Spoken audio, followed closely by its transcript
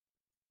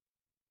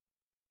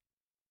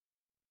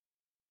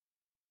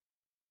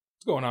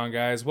What's going on,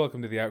 guys?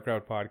 Welcome to the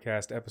Outcrowd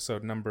Podcast,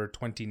 episode number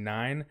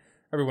 29.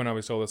 Everyone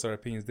always told us our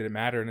opinions didn't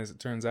matter, and as it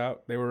turns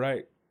out, they were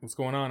right. What's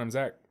going on? I'm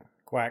Zach.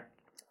 Quack.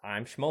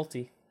 I'm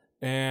Shmolty.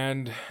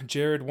 And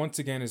Jared, once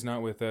again, is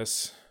not with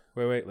us.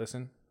 Wait,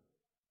 listen.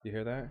 You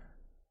hear that?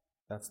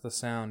 That's the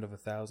sound of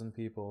 1,000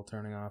 people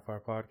turning off our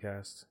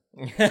podcast.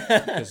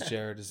 Because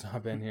Jared has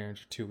not been here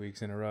for 2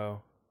 weeks in a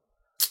row.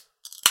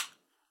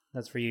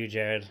 That's for you,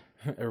 Jared.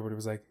 Everybody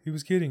was like, he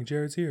was kidding.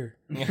 Jared's here.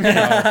 No,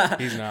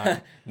 he's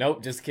not.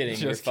 Nope, just kidding.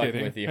 Just We're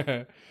kidding. fucking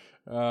with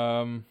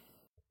you.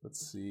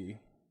 Let's see.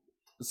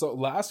 So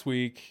last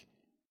week,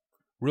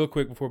 real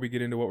quick before we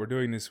get into what we're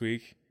doing this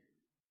week,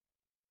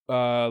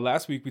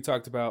 last week we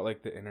talked about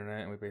like the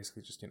internet, and we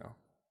basically just,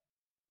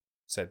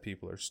 said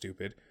people are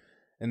stupid.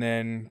 And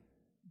then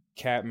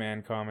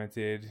Catman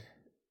commented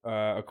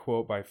a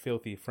quote by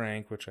Filthy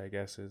Frank, which I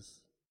guess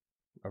is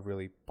a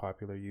really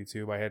popular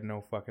YouTube. I had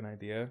no fucking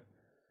idea.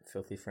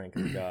 Filthy Frank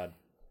is God.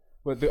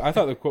 But I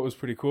thought the quote was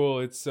pretty cool.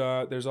 It's,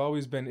 there's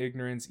always been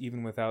ignorance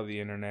even without the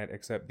internet,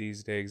 except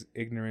these days,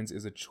 ignorance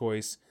is a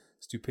choice.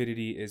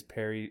 Stupidity is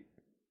parodied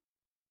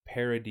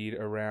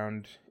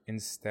around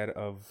instead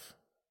of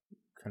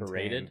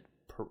Paraded?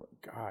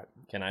 God.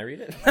 Can I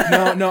read it?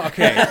 No,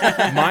 okay.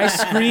 My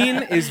screen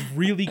is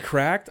really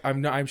cracked.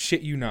 I'm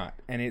shit you not.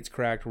 And it's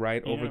cracked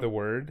right over the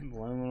word.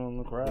 Blame it on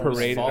the crowd.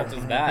 Paraded. Whose fault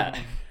is that?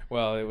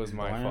 Well, it was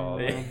my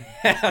fault.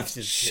 I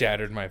just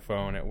Shattered my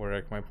phone at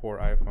work, my poor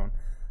iPhone.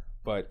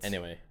 But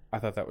anyway, I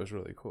thought that was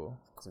really cool.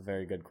 it's a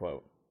very good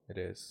quote. It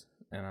is.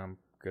 And I'm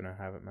going to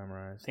have it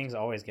memorized. Things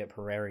always get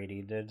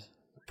parodied.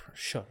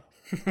 Shut up.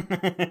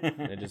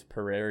 They just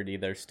parody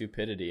their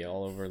stupidity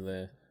all over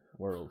the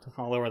world.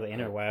 All over the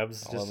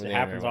interwebs. All Just over it the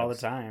happens all the interwebs.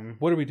 time.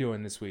 What are we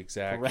doing this week,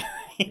 Zach?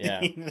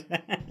 Yeah.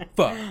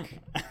 Fuck.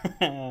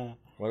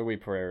 What are we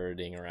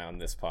parodying around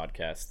this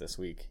podcast this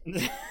week?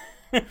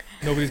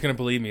 Nobody's going to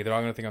believe me. They're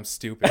all going to think I'm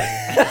stupid.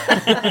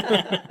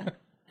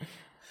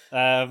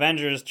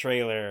 Avengers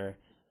trailer.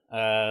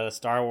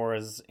 Star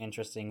Wars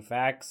interesting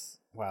facts.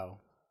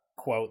 Well,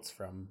 quotes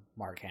from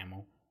Mark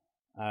Hamill.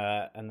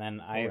 And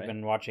then I've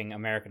been watching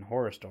American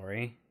Horror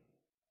Story.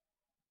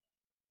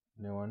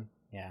 New one?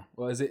 Yeah.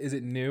 Well, is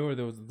it new or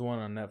there was the one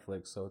on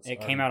Netflix? So It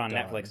came out on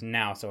Netflix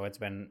now, so it's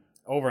been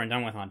over and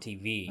done with on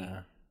TV.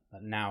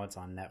 But now it's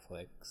on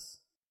Netflix.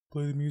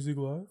 Play the music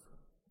live?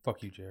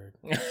 Fuck you, Jared.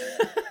 What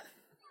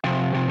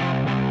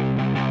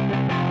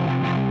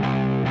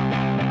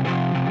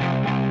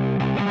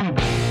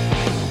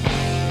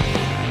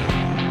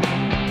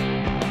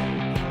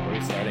are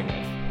we starting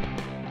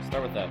with?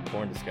 Start with that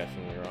porn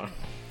discussion we were on.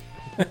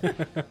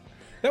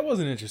 That was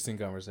an interesting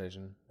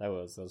conversation. That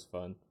was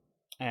fun.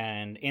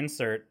 And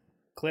insert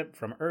clip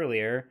from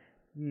earlier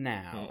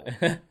now.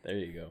 There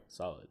you go.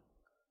 Solid.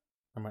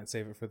 I might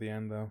save it for the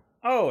end, though.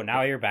 Oh,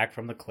 now you're back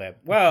from the clip.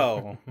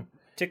 Well,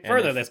 to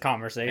further this And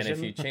conversation.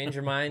 if you change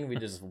your mind, we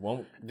just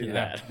won't do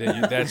that.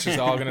 That's just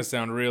all going to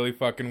sound really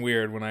fucking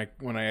weird when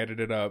I edit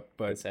it up.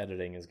 But This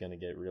editing is going to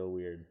get real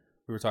weird.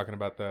 we were talking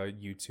about the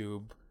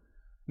YouTube.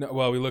 No,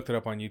 well, we looked it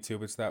up on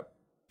YouTube. It's that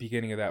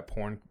beginning of that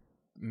porn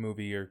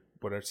movie or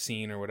whatever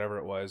scene or whatever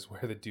it was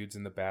where the dude's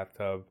in the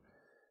bathtub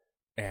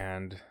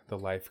and the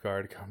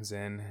lifeguard comes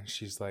in and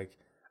she's like,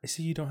 I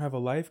see you don't have a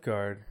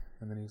lifeguard.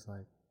 And then he's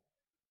like,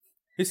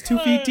 it's 2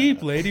 feet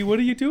deep, lady. What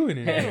are you doing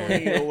in I don't here?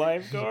 need a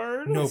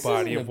lifeguard. No This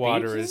body isn't of a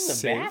water beach, is this is a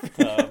safe.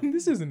 bathtub.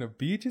 This isn't a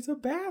beach. It's a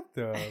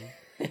bathtub.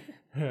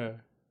 That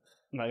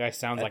guy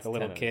sounds like That's a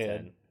little 10 out of kid.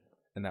 10.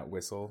 And that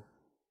whistle.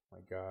 My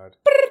God.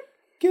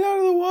 Get out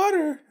of the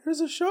water. There's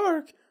a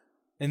shark.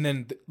 And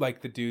then,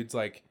 the dude's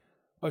like,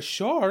 a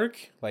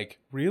shark? Like,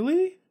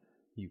 really?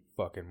 You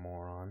fucking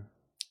moron.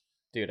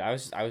 Dude, I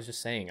was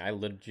just saying, I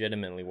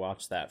legitimately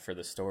watched that for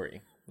the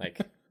story. Like,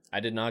 I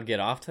did not get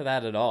off to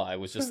that at all. I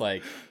was just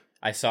like,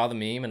 I saw the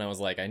meme and I was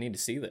like, I need to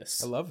see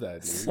this. I love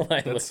that, dude. So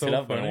I looked it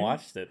up and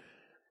watched it.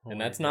 Oh And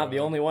my that's not the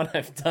God. only one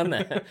I've done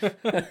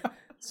that.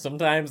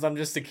 Sometimes I'm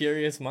just a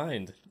curious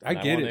mind. I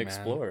get wanna it, man.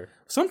 explore.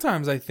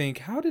 Sometimes I think,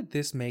 how did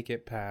this make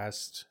it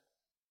past,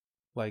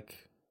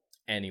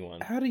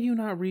 Anyone. how do you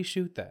not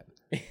reshoot that?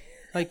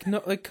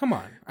 Come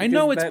on. I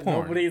know it's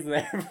porn. Nobody's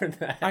there for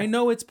that. I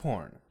know it's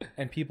porn.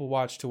 And people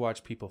watch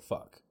people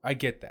fuck. I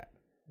get that.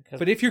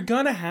 But if you're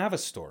gonna have a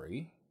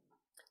story,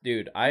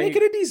 Dude, make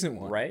it a decent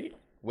one. Right?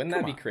 Wouldn't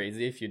Come that be on.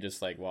 crazy if you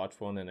just watched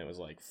one and it was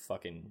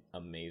fucking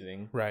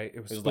amazing? Right.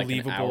 It was It was like an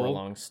believable.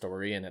 hour-long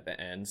story, and at the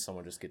end,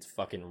 someone just gets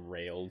fucking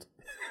railed,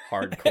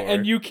 hardcore.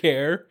 And you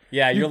care.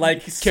 yeah, you're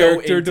like so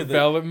character into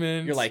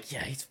development. You're like,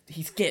 yeah,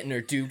 he's getting her,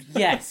 dude.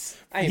 Yes,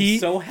 I am he,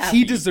 so happy.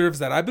 He deserves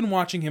that. I've been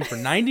watching him for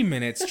 90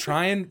 minutes.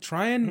 Try and.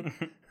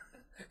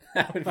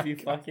 That would be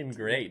fucking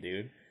great,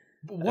 dude.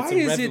 Why That's a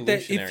is it that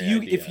if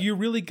revolutionary idea. you're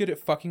really good at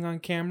fucking on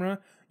camera,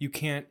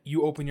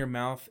 you open your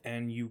mouth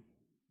and you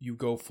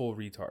go full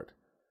retard?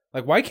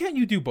 Like, why can't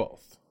you do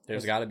both?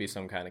 There's got to be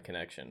some kind of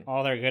connection.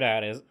 All they're good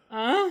at is,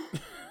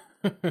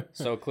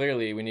 So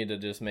clearly, we need to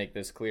just make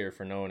this clear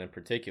for no one in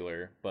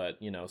particular. But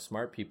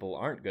smart people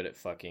aren't good at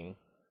fucking.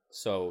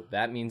 So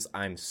that means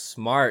I'm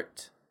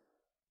smart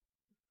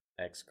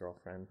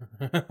ex-girlfriend.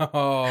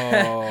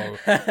 Oh,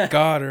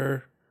 got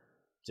her.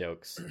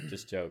 Jokes.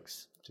 Just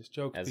jokes. Just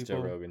jokes, As people.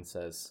 Joe Rogan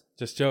says.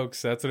 Just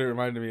jokes. That's what it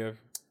reminded me of.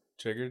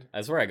 Triggered.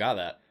 That's where I got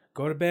that.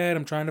 Go to bed.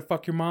 I'm trying to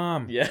fuck your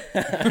mom. Yeah.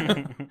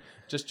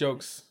 Just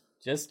jokes.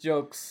 Just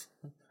jokes.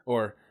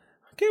 Or,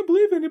 I can't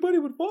believe anybody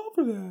would fall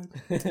for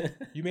that.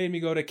 You made me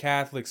go to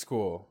Catholic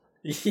school.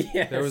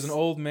 Yes. There was an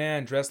old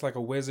man dressed like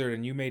a wizard,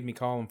 and you made me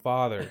call him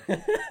father.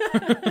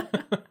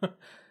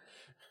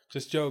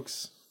 Just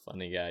jokes.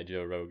 Funny guy,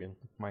 Joe Rogan.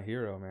 My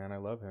hero, man. I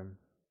love him.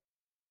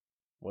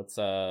 What's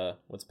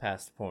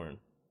past porn?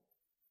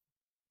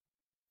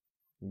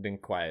 You've been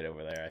quiet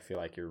over there. I feel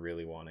like you're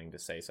really wanting to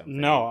say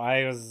something. No,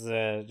 I was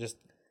just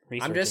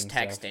researching. I'm just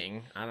stuff.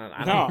 texting.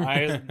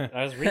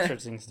 I was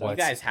researching stuff. You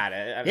guys had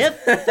it.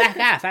 Yep, back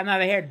off. I'm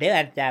over here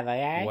doing stuff,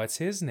 okay? What's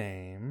his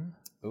name?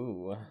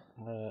 Ooh.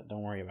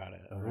 Don't worry about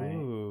it, alright?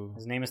 Ooh.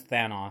 His name is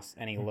Thanos,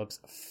 and he looks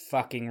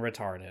fucking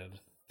retarded.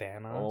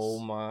 Thanos? Oh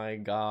my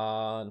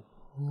god.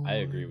 I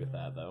agree with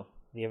that, though.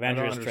 The I don't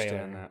Avengers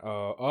understand trailer. that.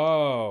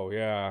 Oh,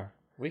 yeah.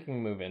 We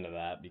can move into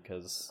that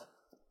because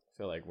I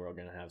feel like we're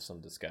going to have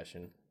some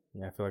discussion.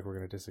 Yeah, I feel like we're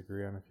going to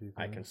disagree on a few things.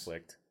 I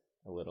conflict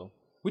a little.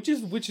 Which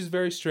is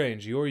very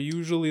strange. You're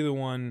usually the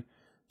one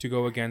to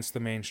go against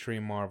the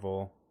mainstream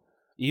Marvel,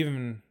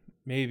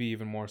 maybe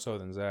even more so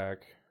than Zach.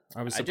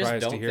 I was surprised I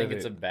just to don't hear think that.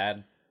 it's a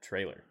bad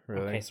trailer.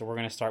 Really? Okay, so we're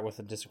gonna start with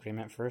the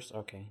disagreement first.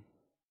 Okay.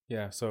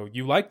 Yeah. So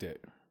you liked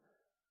it.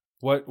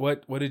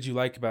 What did you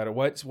like about it?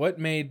 What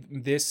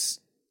made this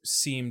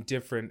seem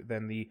different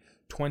than the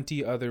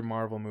 20 other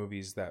Marvel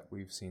movies that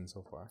we've seen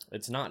so far?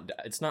 It's not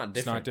different.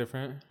 It's not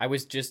different. I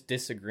was just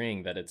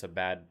disagreeing that it's a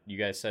bad. You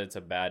guys said it's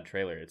a bad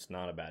trailer. It's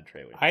not a bad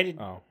trailer. I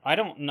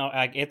don't know.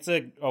 Like, it's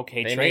a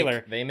okay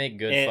trailer. They make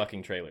good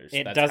fucking trailers.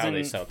 It That's doesn't, how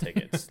they sell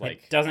tickets.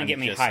 Like it doesn't I'm get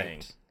me just hyped.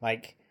 saying.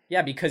 Like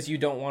yeah, because you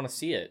don't want to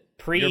see it.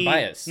 You're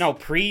biased. No,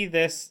 pre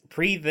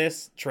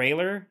this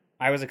trailer,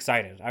 I was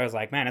excited. I was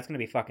like, man, it's gonna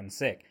be fucking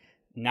sick.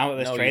 Now that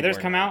this trailer's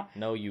come out,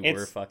 no, you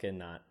were fucking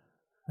not.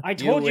 I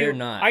told you.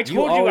 Not. I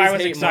told you I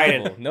was hate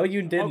excited. Marvel. No,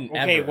 you didn't.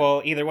 Okay, ever.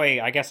 well, either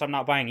way, I guess I'm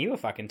not buying you a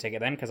fucking ticket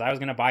then, because I was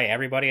gonna buy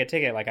everybody a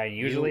ticket like I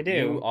usually do.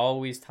 You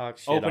always talk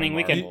shit. Opening on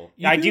weekend. Marvel.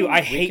 I do.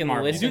 I hate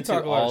Marvel. You do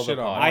talk a lot of shit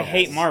on Marvel. I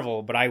hate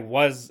Marvel, but I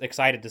was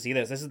excited to see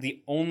this. This is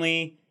the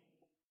only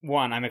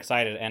one I'm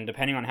excited, and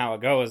depending on how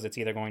it goes, it's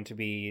either going to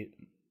be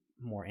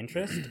more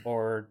interest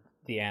or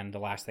the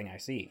last thing I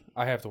see.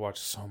 I have to watch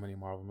so many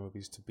Marvel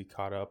movies to be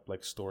caught up,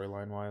 like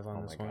storyline wise,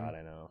 on this one. Oh my god,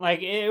 I know.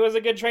 Like, it was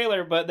a good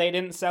trailer, but they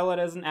didn't sell it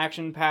as an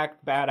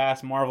action-packed,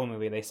 badass Marvel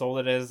movie. They sold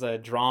it as a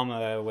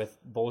drama with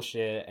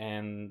bullshit,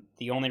 and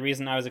the only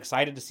reason I was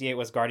excited to see it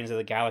was Guardians of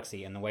the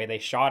Galaxy, and the way they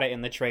shot it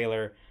in the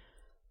trailer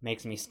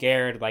makes me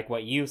scared, like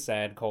what you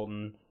said,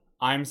 Colton.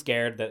 I'm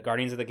scared that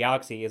Guardians of the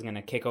Galaxy is going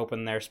to kick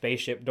open their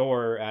spaceship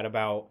door at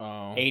about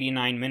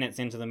 89 minutes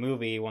into the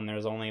movie when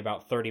there's only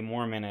about 30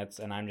 more minutes,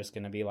 and I'm just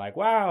going to be like,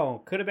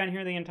 wow, could have been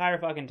here the entire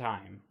fucking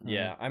time.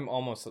 Yeah, I'm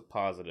almost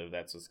positive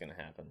that's what's going to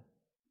happen.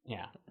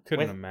 Yeah.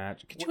 Couldn't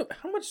imagine.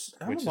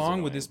 How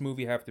long would this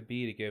movie have to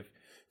be to give?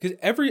 Because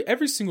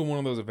every single one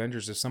of those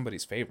Avengers is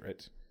somebody's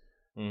favorite.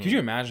 Could you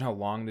imagine how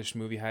long this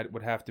movie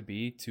would have to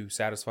be to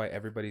satisfy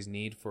everybody's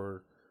need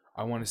for?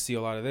 I want to see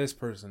a lot of this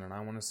person, and I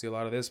want to see a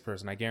lot of this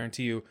person. I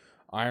guarantee you,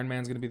 Iron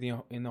Man's going to be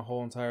in the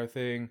whole entire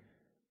thing.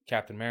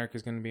 Captain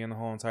America's going to be in the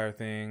whole entire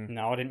thing.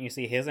 No, didn't you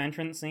see his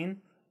entrance scene?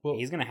 Well,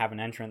 he's going to have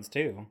an entrance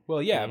too.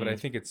 Well, yeah, but I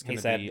think it's going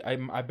to be.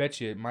 I bet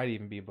you it might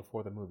even be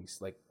before the movie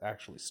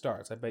actually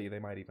starts. I bet you they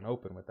might even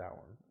open with that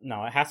one.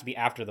 No, it has to be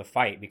after the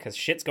fight because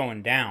shit's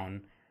going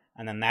down,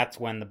 and then that's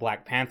when the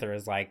Black Panther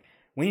is like,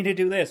 "We need to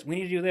do this. We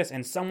need to do this,"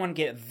 and someone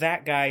get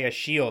that guy a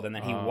shield, and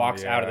then he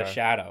walks out of the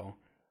shadow.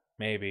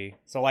 Maybe.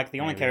 So, like,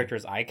 the only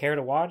characters I care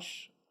to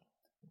watch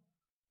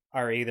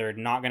are either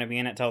not going to be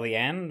in it till the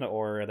end,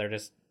 or they're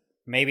just...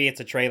 Maybe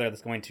it's a trailer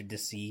that's going to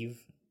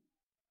deceive.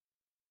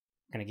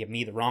 Going to give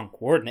me the wrong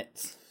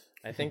coordinates.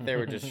 I think they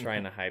were just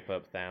trying to hype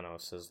up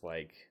Thanos as,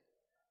 like,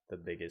 the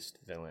biggest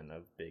villain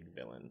of big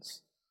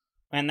villains.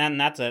 And then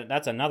that's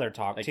another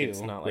talk, like, too. It's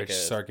not like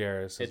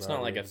Sargeras. It's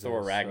not like a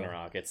Thor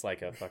Ragnarok. It's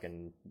like a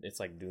fucking... It's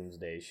like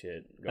Doomsday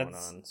shit going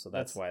on. So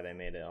that's why they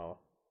made it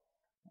all...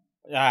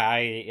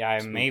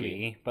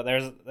 Maybe, but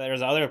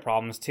there's other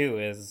problems too.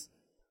 Is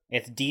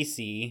it's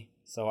DC,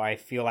 so I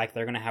feel like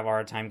they're gonna have a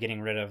hard time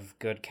getting rid of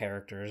good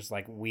characters.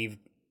 Like we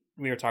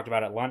were talked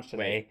about at lunch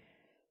today.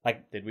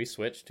 Like, did we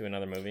switch to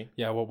another movie?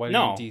 Yeah. Well, why do you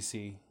mean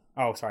DC?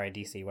 Oh, sorry,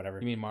 DC. Whatever.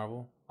 You mean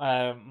Marvel?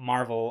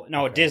 Marvel.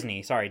 No, okay.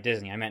 Disney. Sorry,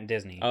 Disney. I meant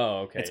Disney. Oh,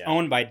 okay. It's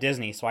owned by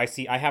Disney, so I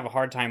have a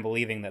hard time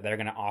believing that they're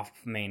gonna off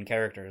main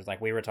characters like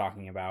we were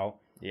talking about.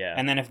 Yeah.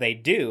 And then if they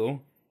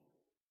do,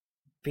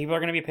 people are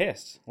gonna be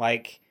pissed.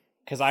 Like.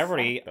 Because I've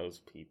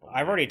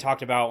already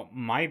talked about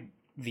my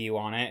view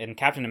on it, and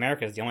Captain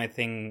America is the only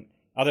thing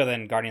other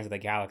than Guardians of the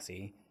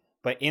Galaxy.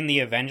 But in the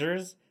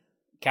Avengers,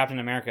 Captain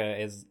America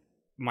is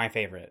my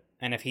favorite.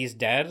 And if he's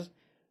dead,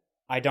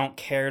 I don't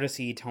care to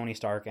see Tony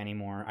Stark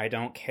anymore. I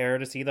don't care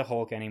to see the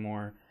Hulk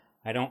anymore.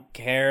 I don't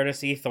care to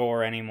see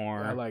Thor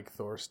anymore. I like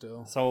Thor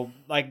still. So,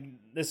 like,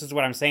 this is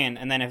what I'm saying.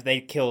 And then if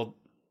they killed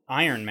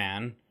Iron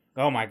Man,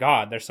 oh my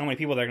God, there's so many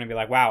people that are going to be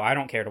like, wow, I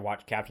don't care to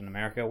watch Captain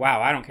America.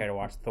 Wow, I don't care to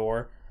watch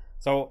Thor.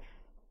 So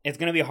it's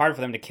going to be hard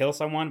for them to kill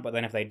someone, but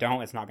then if they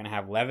don't, it's not going to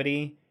have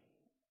levity.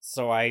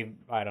 So I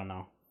don't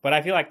know. But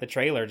I feel like the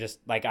trailer just,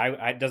 like,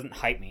 it doesn't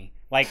hype me.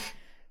 Like,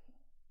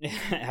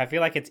 I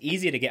feel like it's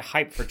easy to get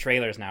hyped for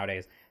trailers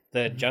nowadays.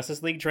 The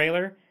Justice League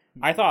trailer,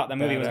 I thought the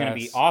movie was going to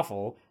be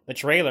awful. The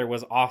trailer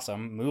was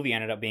awesome. Movie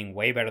ended up being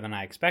way better than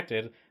I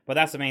expected. But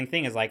that's the main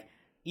thing is, like,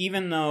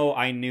 even though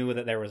I knew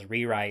that there was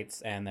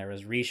rewrites and there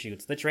was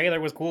reshoots, the trailer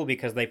was cool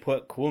because they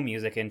put cool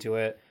music into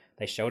it.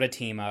 They showed a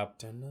team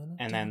up,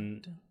 and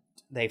then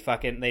they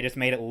just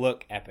made it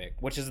look epic,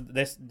 which is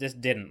this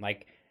didn't.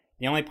 Like,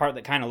 the only part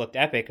that kind of looked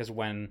epic is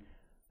when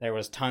there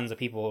was tons of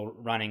people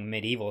running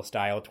medieval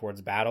style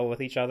towards battle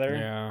with each other.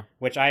 Yeah.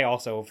 Which I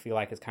also feel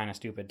like is kind of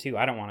stupid too.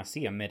 I don't want to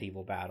see a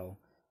medieval battle.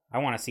 I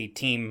want to see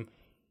Team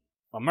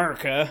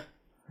America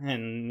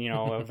and,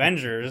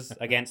 Avengers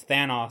against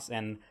Thanos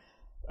and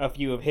a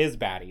few of his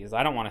baddies.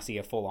 I don't want to see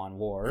a full-on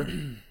war.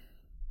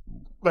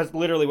 That's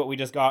literally what we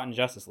just got in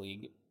Justice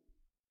League.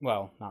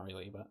 Well, not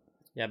really, but...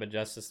 Yeah, but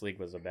Justice League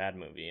was a bad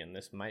movie, and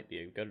this might be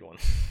a good one.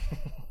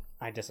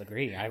 I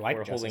disagree. I like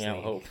Justice League. We're holding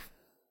out hope.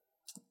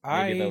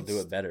 Maybe they'll do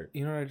it better.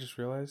 You know what I just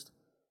realized?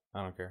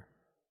 I don't care.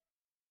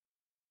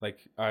 Like,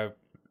 I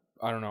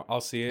don't know.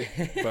 I'll see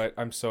it, but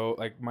I'm so,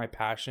 like, my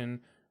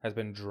passion has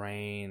been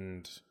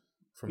drained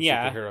from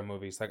superhero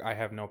movies. Like, I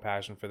have no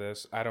passion for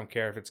this. I don't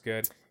care if it's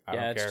good. I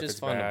don't care if it's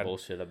fun bad. to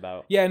bullshit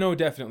about. Yeah, no,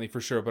 definitely,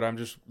 for sure. But I'm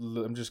just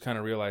kind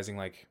of realizing,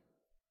 like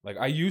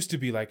I used to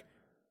be, like,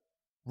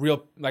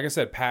 real, like I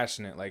said,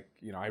 passionate. Like,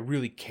 I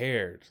really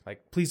cared.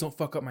 Like, please don't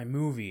fuck up my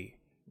movie.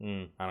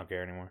 I don't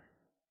care anymore.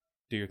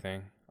 Do your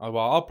thing.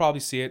 I'll probably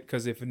see it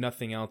because if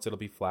nothing else, it'll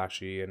be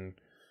flashy and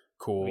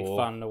cool. It'll be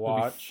fun to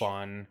watch. It'll be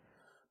fun.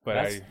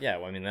 But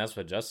that's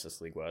what Justice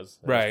League was.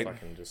 It right. was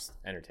fucking just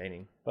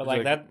entertaining. But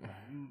like that,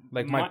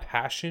 like my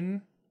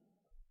passion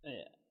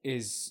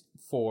is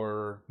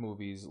for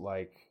movies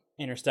like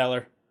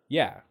Interstellar.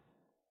 Yeah,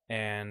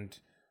 and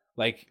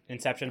like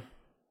Inception.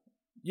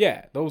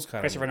 Yeah, those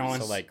kind Christopher of movies.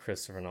 Nolan. So like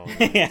Christopher Nolan.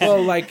 Yeah.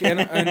 Well, like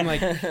and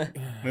like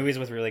movies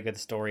with really good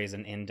stories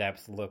and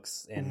in-depth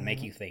looks and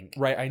make you think.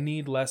 Right, I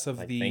need less of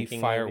like the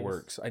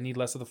fireworks. Movies? I need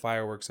less of the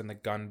fireworks and the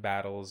gun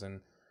battles,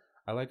 and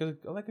I like a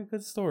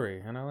good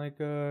story, and I like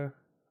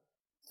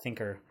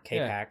Thinker,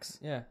 K-Pax.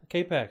 Yeah,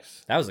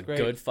 K-Pax. That was a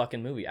good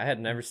fucking movie. I had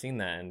never seen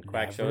that, and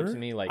Quack showed it to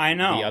me I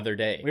know. The other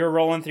day. We were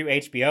rolling through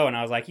HBO, and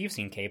I was like, "You've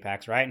seen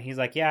K-Pax, right?" And he's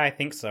like, "Yeah, I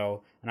think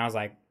so." And I was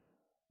like,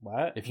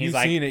 "What?" If you've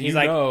seen it, you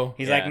know.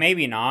 He's like,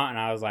 "Maybe not." And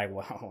I was like,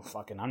 "Well,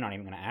 fucking, I'm not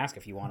even gonna ask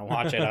if you want to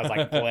watch it." I was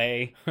like,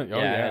 "Play." I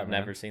had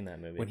never seen that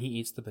movie. When he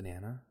eats the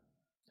banana.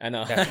 I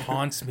know. That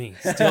haunts me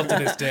still to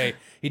this day.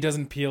 He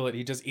doesn't peel it.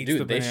 He just eats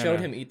the banana. They showed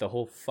him eat the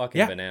whole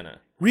fucking banana.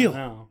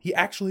 Real. He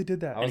actually did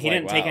that. And he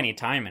didn't take any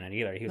time in it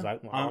either. He was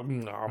like,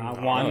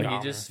 he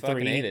just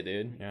fucking ate it,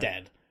 dude. Yeah.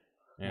 Dead.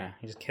 Yeah.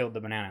 He just killed the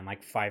banana in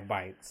like 5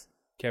 bites.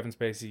 Kevin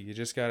Spacey, you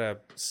just gotta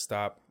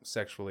stop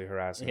sexually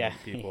harassing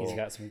people. He's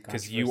got some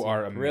because you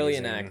are a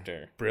brilliant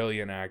actor.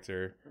 Brilliant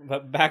actor.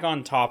 But back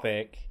on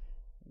topic,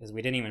 because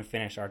we didn't even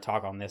finish our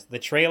talk on this. The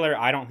trailer,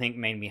 I don't think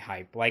made me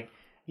hype. Like,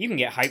 you can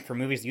get hyped for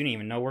movies you didn't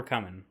even know were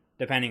coming,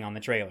 depending on the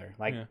trailer.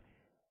 Like,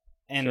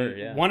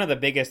 and one of the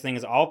biggest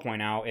things I'll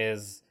point out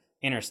is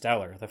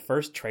Interstellar. The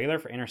first trailer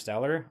for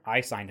Interstellar,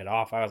 I signed it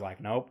off. I was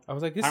like, nope. I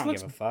was like, this I don't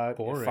looks give a fuck.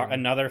 boring.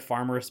 Another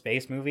farmer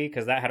space movie,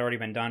 because that had already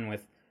been done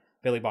with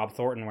Billy Bob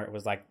Thornton, where it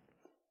was like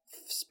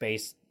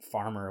space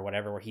farmer or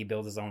whatever, where he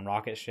builds his own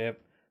rocket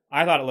ship.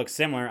 I thought it looked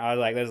similar. I was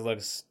like, this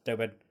looks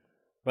stupid.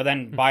 But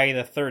then by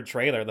the third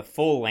trailer, the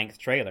full-length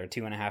trailer,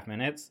 2.5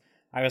 minutes,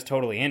 I was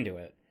totally into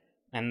it.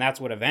 And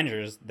that's what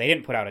Avengers, they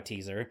didn't put out a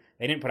teaser.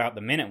 They didn't put out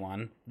the minute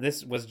one.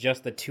 This was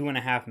just the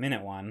 2.5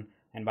 minute one.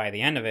 And by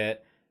the end of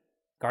it,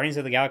 Guardians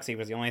of the Galaxy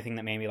was the only thing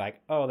that made me like,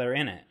 oh, they're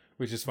in it.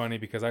 Which is funny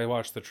because I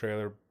watched the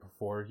trailer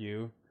before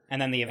you. And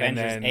then the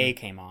Avengers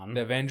came on.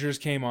 The Avengers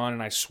came on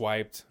and I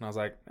swiped. And I was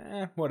like,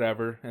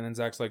 whatever. And then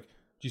Zach's like, do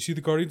you see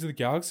the Guardians of the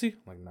Galaxy?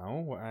 I'm like,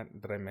 no.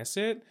 Did I miss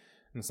it?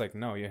 And it's like,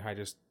 no,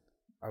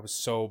 I was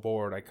so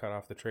bored. I cut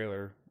off the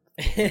trailer.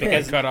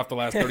 Because cut off the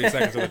last 30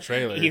 seconds of the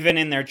trailer. Even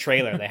in their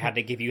trailer, they had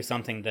to give you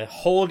something to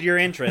hold your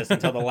interest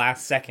until the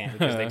last second,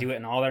 because they do it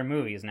in all their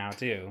movies now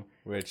too.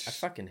 Which I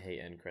fucking hate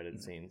end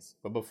credit scenes.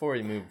 But before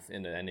we move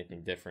into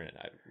anything different,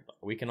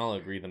 we can all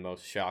agree the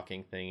most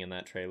shocking thing in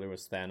that trailer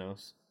was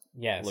Thanos.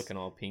 Yes, looking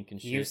all pink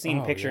and shit. You've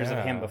seen pictures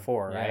of him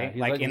before, right?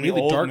 Like in really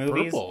the old dark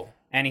movies, purple.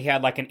 And he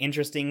had like an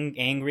interesting,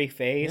 angry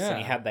face, and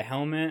he had the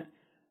helmet.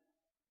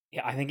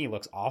 Yeah, I think he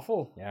looks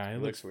awful. Yeah, he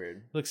looks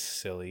weird. Looks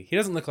silly. He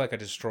doesn't look like a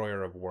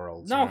destroyer of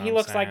worlds. No, he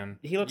looks like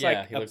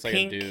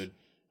a dude.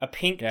 A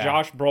pink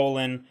Josh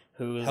Brolin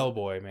who's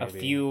Hellboy, maybe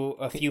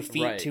a few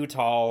feet too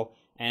tall,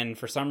 and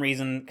for some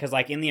reason, because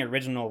like in the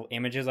original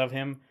images of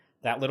him,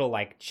 that little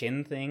like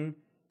chin thing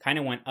kind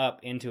of went up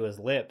into his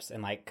lips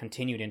and like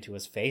continued into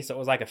his face. So it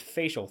was like a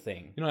facial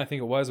thing. You know what I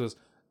think it was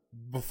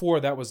before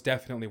that was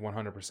definitely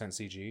 100%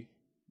 CG.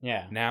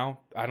 Yeah. Now,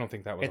 I don't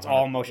think that was. It's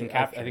all motion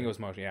capture. I think it was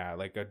motion. Yeah,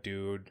 like a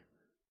dude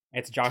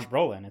It's Josh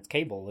Brolin. It's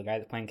Cable, the guy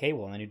that's playing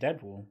Cable in the new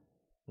Deadpool.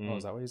 Oh,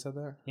 is that what you said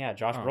there? Yeah,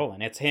 Josh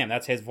Brolin. It's him.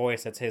 That's his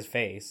voice. That's his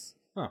face.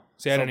 Oh,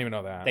 see, I didn't even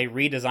know that. They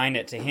redesigned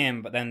it to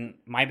him, but then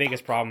my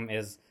biggest problem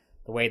is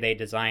the way they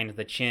designed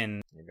the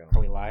chin. Are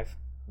we live?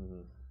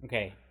 Mm-hmm.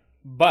 Okay.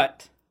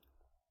 But,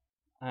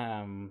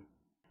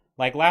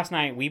 like last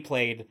night we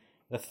played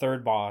the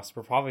third boss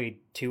for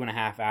probably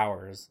 2.5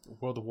 hours.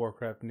 World of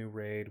Warcraft new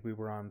raid. We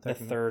were on The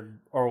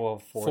third, or well,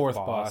 fourth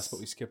boss. But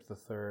we skipped the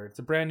third. It's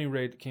a brand new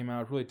raid that came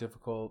out, really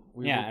difficult.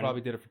 We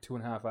probably did it for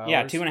 2.5 hours.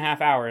 Yeah,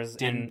 2.5 hours.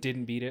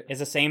 Didn't beat it.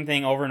 It's the same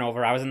thing over and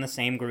over. I was in the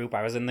same group.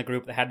 I was in the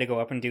group that had to go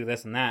up and do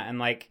this and that. And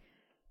like,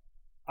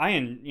 I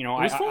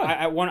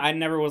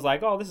never was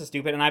like, oh, this is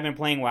stupid. And I've been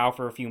playing WoW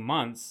for a few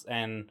months,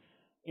 and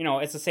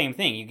it's the same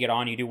thing. You get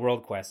on, you do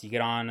world quests, you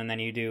get on, and then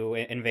you do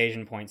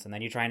invasion points, and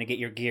then you're trying to get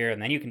your gear,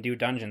 and then you can do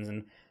dungeons,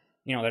 and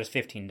there's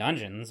 15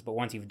 dungeons, but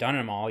once you've done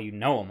them all, you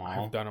know them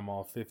all. I've done them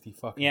all 50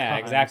 fucking times. Yeah,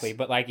 exactly.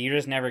 But like, you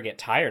just never get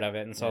tired of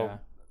it, and so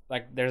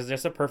like, there's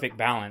just a perfect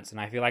balance, and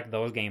I feel like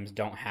those games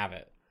don't have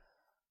it.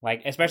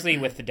 Like, especially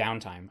with the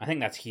downtime, I think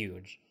that's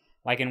huge.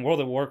 Like in World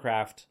of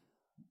Warcraft,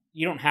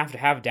 you don't have to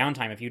have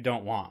downtime if you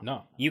don't want.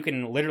 No, you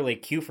can literally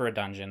queue for a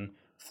dungeon.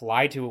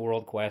 Fly to a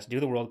world quest, do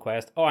the world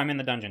quest. Oh, I'm in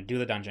the dungeon. Do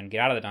the dungeon. Get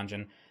out of the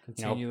dungeon.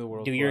 Continue the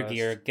world do quest. Your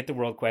gear. Get the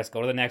world quest.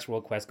 Go to the next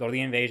world quest. Go to the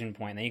invasion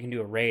point. Then you can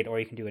do a raid, or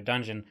you can do a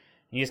dungeon. And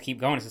you just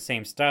keep going. It's the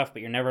same stuff,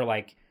 but you're never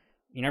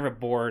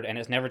bored, and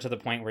it's never to the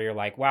point where you're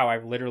like, wow,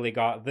 I've literally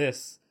got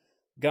this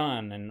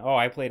gun, and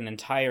I played an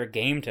entire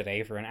game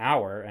today for an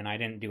hour, and I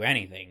didn't do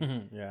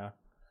anything. Yeah.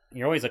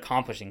 You're always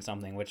accomplishing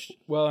something, which...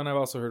 Well, and I've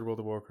also heard World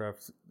of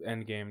Warcraft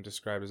endgame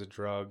described as a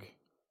drug,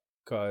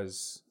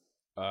 because...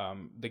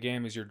 the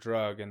game is your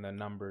drug and the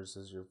numbers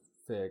is your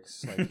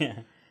fix. Like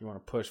you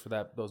want to push for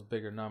those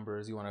bigger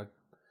numbers. You want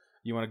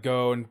to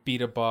go and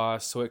beat a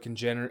boss so it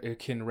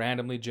can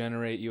randomly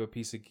generate you a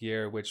piece of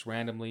gear, which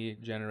randomly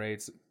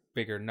generates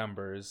bigger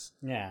numbers.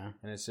 Yeah,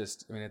 and it's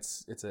just,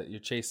 you're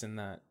chasing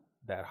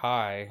that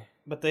high.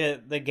 But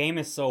the game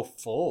is so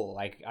full.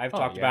 Like I've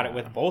talked about it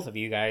with both of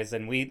you guys,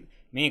 and me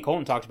and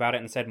Colton talked about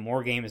it and said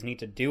more games need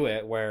to do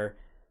it where.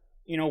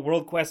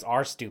 World quests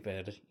are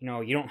stupid.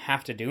 You don't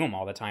have to do them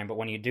all the time, but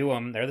when you do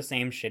them, they're the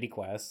same shitty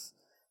quests.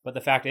 But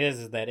the fact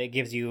is that it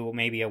gives you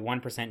maybe a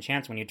 1%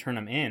 chance when you turn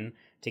them in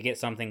to get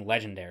something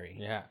legendary.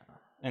 Yeah.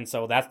 And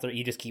so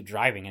you just keep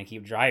driving and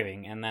keep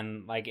driving. And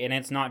then, and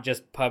it's not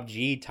just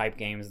PUBG type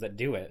games that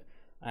do it.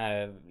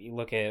 You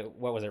look at,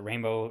 what was it,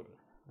 Rainbow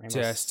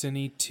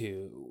Destiny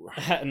 2.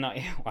 No,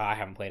 well, I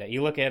haven't played it.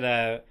 You look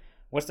at,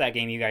 what's that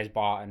game you guys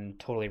bought and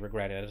totally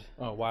regretted?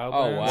 Oh,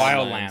 Wildlands?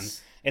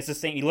 Wildlands. It's the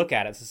same. You look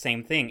at it, it's the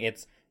same thing.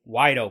 It's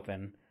wide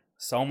open.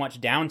 So much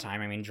downtime.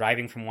 I mean,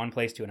 driving from one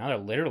place to another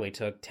literally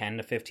took 10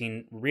 to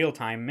 15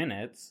 real-time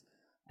minutes.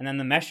 And then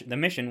the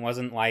mission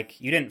wasn't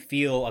like, you didn't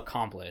feel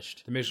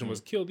accomplished. The mission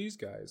was kill these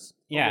guys.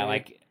 Yeah,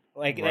 right.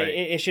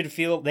 It should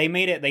feel,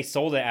 they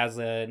sold it as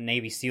a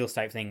Navy SEALs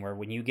type thing where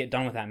when you get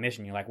done with that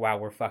mission, you're like, wow,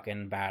 we're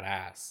fucking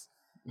badass.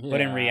 Yeah.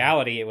 But in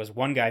reality, it was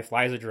one guy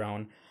flies a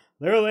drone,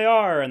 there they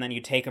are, and then you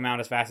take them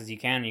out as fast as you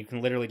can, and you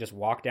can literally just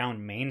walk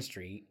down Main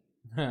Street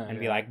and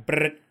be like,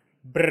 brr,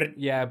 brr,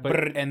 yeah, but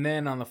brr. And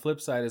then on the flip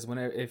side is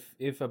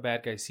if a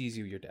bad guy sees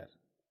you, you're dead.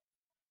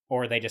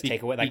 Or they just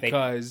take away,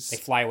 because they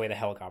fly away the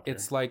helicopter.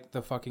 It's like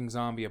the fucking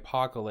zombie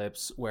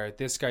apocalypse where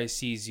this guy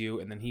sees you,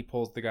 and then he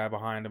pulls the guy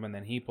behind him, and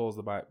then he pulls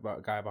the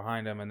guy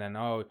behind him, and then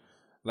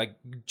like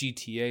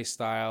GTA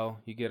style,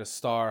 you get a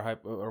star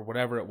or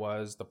whatever it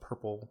was, the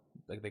purple,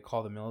 like they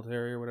call the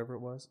military or whatever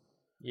it was.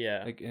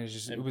 Yeah, like and it's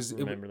just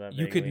that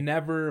you could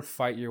never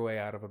fight your way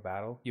out of a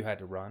battle. You had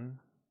to run.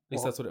 At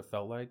least that's what it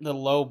felt like. The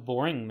low,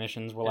 boring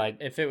missions were like...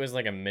 If it was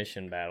like a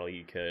mission battle,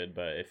 you could,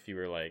 but if you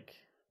were like...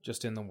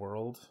 just in the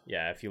world?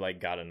 Yeah, if you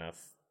like got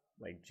enough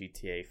like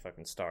GTA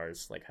fucking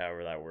stars, like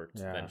however that worked,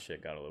 then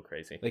shit got a little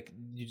crazy. Like,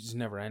 you just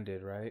never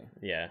ended, right?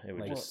 Yeah, it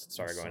would just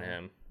start going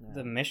ham.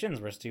 The missions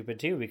were stupid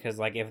too, because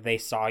like if they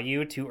saw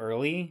you too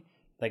early...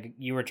 like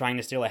you were trying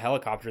to steal a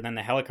helicopter, then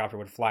the helicopter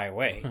would fly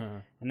away.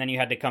 And then you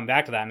had to come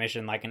back to that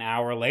mission like an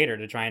hour later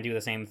to try and do the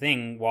same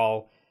thing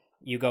while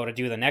you go to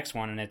do the next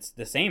one, and it's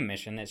the same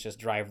mission. It's just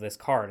drive this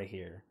car to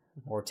here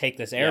or take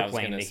this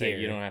airplane to here.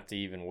 You don't have to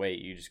even wait.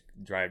 You just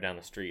drive down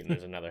the street and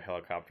there's another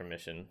helicopter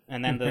mission.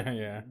 And then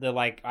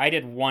I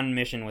did one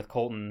mission with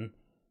Colton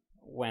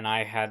when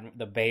I had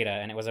the beta,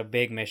 and it was a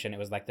big mission. It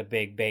was like the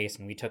big base,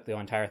 and we took the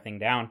entire thing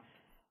down.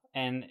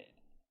 And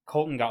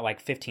Colton got like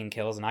 15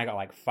 kills and I got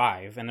like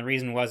 5. And the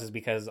reason is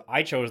because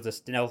I chose the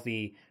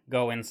stealthy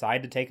go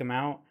inside to take him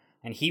out,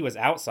 and he was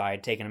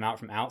outside taking him out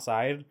from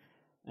outside.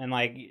 And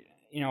like,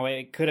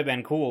 it could have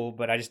been cool,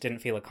 but I just didn't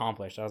feel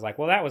accomplished. I was like,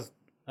 well, that was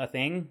a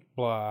thing.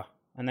 Blah.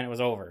 And then it was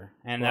over.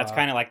 And Blah. That's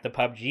kind of like the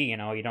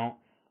PUBG,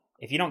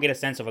 if you don't get a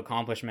sense of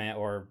accomplishment,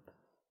 or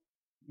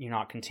you're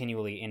not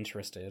continually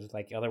interested,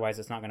 like otherwise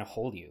it's not going to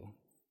hold you.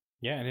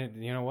 Yeah,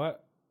 and you know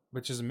what?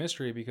 Which is a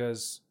mystery,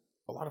 because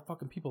a lot of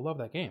fucking people love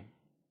that game.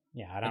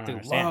 Yeah, I don't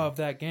understand. They love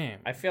that game.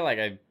 I feel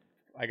like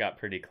I got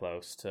pretty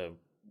close to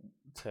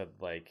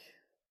like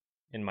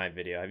in my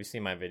video. Have you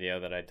seen my video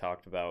that I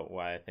talked about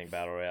why I think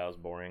Battle Royale is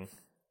boring?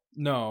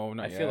 No,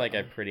 not I yet. feel like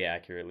I pretty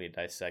accurately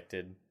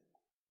dissected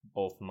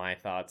both my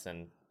thoughts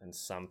and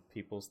some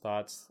people's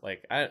thoughts.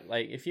 Like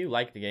if you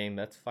like the game,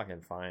 that's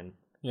fucking fine.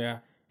 Yeah.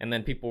 And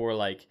then people were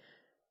like,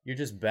 "You're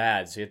just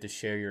bad, so you have to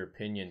share your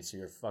opinion, so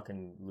you're a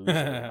fucking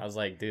loser." I was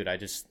like, dude, I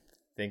just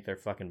think they're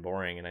fucking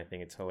boring, and I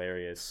think it's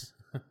hilarious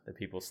that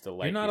people still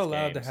like. You're not these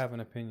allowed games. to have an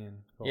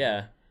opinion.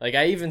 Yeah, like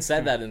I even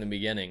said that in the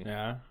beginning.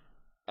 Yeah.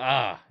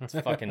 It's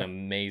fucking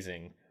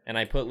amazing. And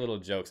I put little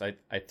jokes.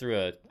 I threw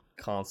a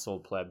console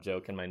pleb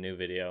joke in my new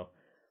video,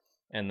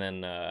 and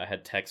then I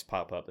had text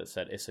pop up that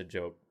said, "It's a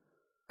joke,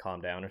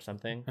 calm down," or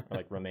something, or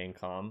like remain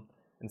calm.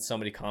 And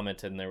somebody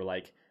commented, and they were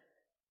like,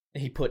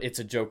 he put "it's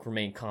a joke,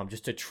 remain calm"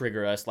 just to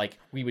trigger us. Like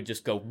we would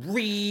just go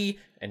 "ree,"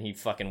 and he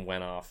fucking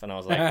went off. And I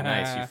was like,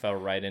 nice, you fell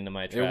right into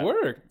my trap. It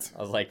worked.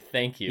 I was like,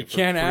 thank you, You for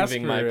can't ask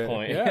proving for my it.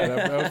 point. Yeah,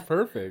 that was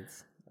perfect.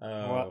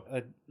 Well,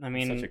 I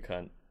mean, such a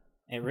cunt.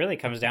 it really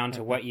comes down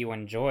to what you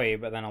enjoy,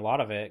 but then a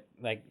lot of it,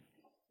 like,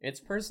 It's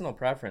personal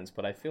preference,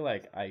 but I feel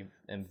like I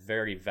am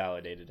very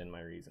validated in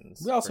my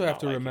reasons. We also for have not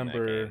to liking that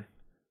remember game.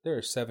 there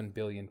are 7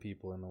 billion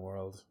people in the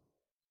world.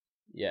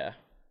 Yeah.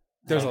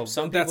 There's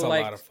Some that's a people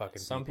like, lot of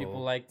fucking some people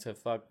like to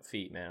fuck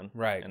feet, man.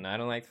 Right. And I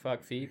don't like to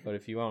fuck feet, but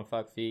if you want to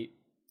fuck feet,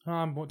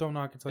 don't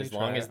knock it till you as try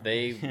long it. as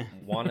they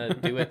want to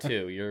do it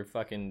too, you're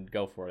fucking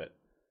go for it.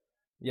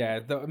 Yeah,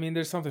 I mean,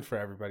 there's something for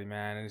everybody,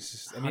 man. And it's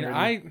just, I mean,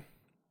 100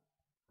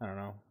 I don't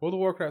know. World of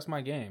Warcraft's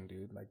my game,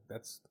 dude. Like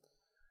that's,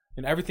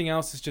 and everything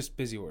else is just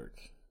busy work.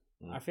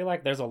 I feel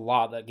like there's a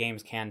lot that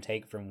games can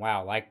take from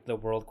WoW, like the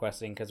world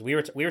questing, because we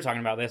were talking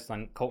about this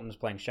when Colton was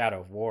playing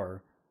Shadow of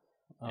War.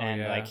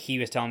 And like he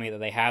was telling me that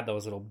they had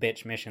those little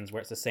bitch missions where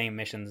it's the same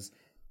missions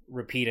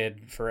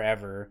repeated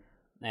forever,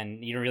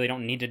 and you really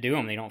don't need to do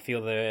them. They don't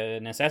feel the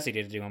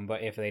necessity to do them.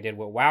 But if they did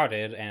what WoW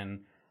did, and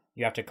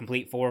you have to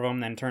complete 4 of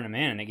them, then turn them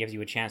in, and it gives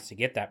you a chance to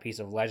get that piece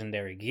of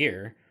legendary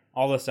gear,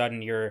 all of a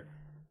sudden you're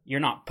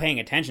not paying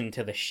attention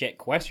to the shit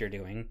quest you're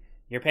doing.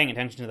 You're paying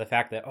attention to the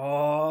fact that,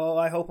 oh,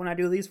 I hope when I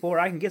do these 4,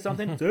 I can get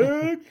something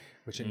sick.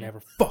 Which it never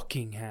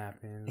fucking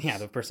happens. Yeah,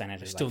 the percentage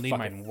I is still like need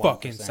my fucking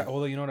fucking. 1%.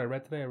 Although you know what I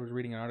read today, I was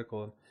reading an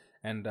article,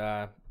 and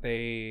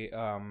they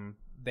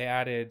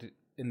added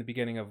in the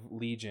beginning of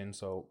Legion.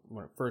 So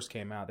when it first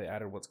came out, they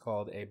added what's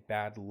called a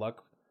bad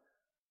luck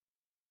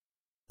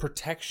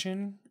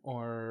protection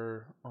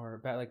or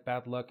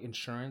bad luck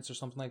insurance or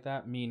something like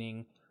that.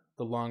 Meaning,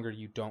 the longer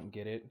you don't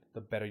get it,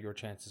 the better your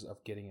chances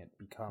of getting it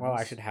becomes. Well,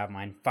 I should have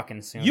mine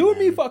fucking soon. You and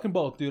me then. fucking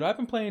both, dude. I've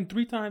been playing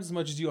 3 times as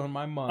much as you on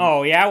my month.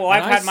 Oh yeah, well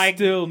and I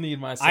still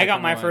need my. I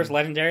got my second first one.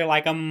 legendary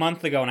like a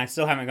month ago, and I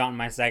still haven't gotten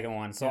my second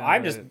one. So Yeah,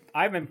 You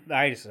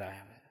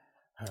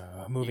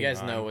Moving guys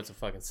on. know what's a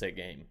fucking sick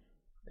game?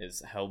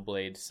 Is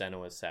Hellblade: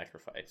 Senua's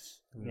Sacrifice.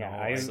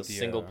 Yeah, It's a idea.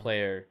 single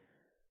player,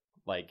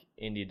 like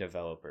indie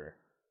developer.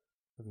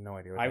 I have no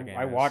idea what that game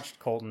I is. watched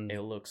Colton.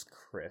 It looks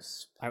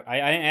crisp.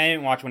 I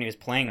didn't watch when he was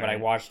playing, but I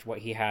Right. watched what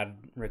he had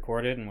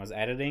recorded and was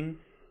editing,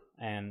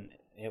 and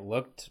it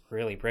looked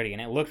really pretty,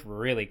 and it looked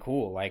really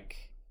cool. Like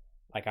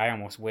I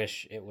almost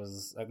wish it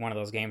was like one of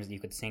those games that you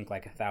could sink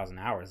like 1,000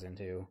 hours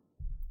into.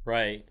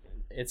 Right.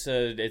 It's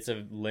a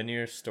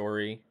linear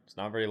story. It's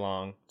not very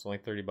long. It's only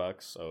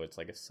 $30, so it's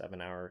like a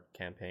 7-hour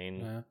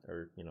campaign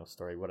or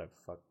story, whatever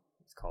the fuck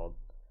it's called.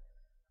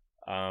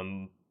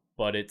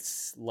 But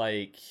it's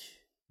like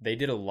they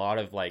did a lot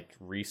of like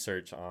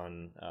research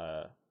on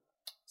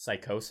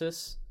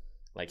psychosis,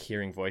 like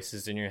hearing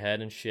voices in your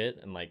head and shit,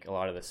 and like a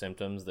lot of the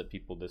symptoms that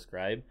people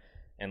describe,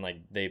 and like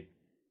they,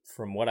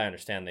 from what I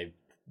understand, they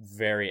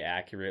very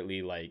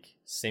accurately like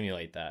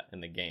simulate that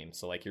in the game.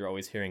 So like you're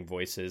always hearing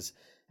voices,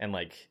 and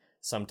like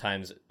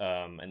sometimes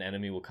an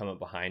enemy will come up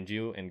behind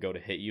you and go to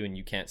hit you, and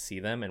you can't see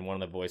them, and one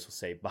of the voice will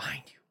say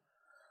behind you,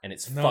 and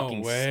it's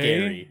fucking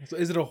scary. So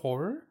is it a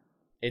horror?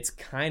 It's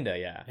kinda,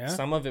 yeah. Yeah?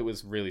 Some of it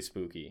was really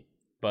spooky,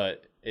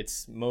 but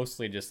it's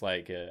mostly just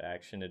like an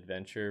action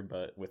adventure,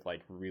 but with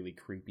like really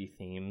creepy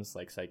themes.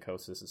 Like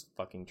psychosis is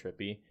fucking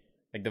trippy.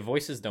 Like the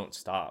voices don't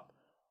stop.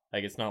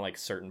 Like it's not like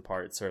certain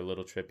parts are a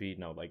little trippy.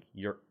 No, like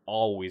you're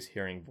always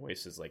hearing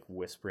voices like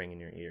whispering in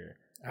your ear.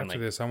 And, After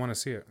like, this, I want to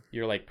see it.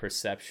 your like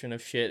perception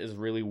of shit is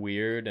really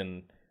weird,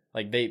 and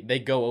like they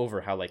go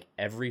over how like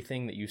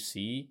everything that you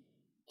see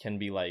can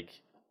be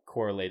like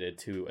correlated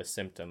to a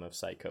symptom of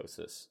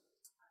psychosis.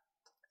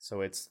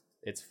 So it's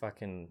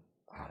fucking,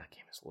 oh, that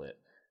game is lit.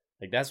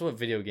 Like that's what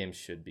video games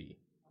should be.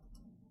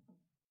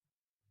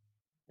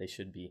 They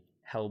should be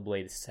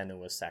Hellblade: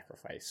 Senua's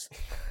Sacrifice.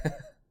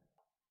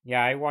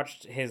 Yeah, I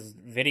watched his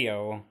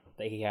video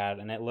that he had,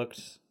 and it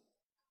looked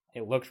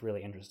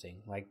really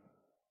interesting. Like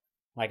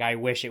I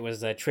wish it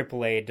was a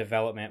AAA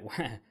development,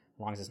 as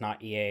long as it's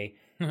not EA,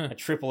 a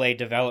AAA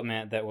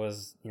development that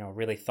was,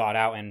 really thought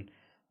out and,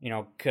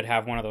 could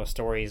have one of those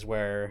stories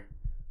where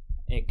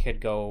it could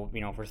go,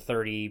 for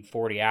 30,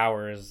 40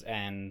 hours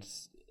and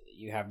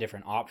you have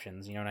different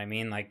options, you know what I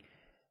mean? Like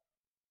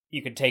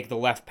you could take the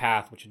left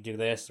path, which would do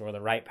this, or the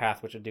right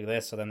path, which would do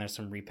this. So then there's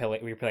some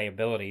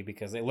replayability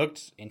because it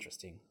looked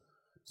interesting.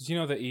 Did you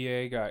know that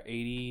EA got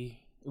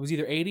It was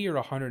either 80 or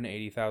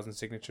 180,000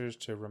 signatures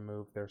to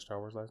remove their Star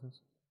Wars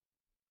license.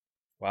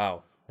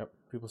 Wow. Yep.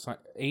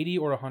 80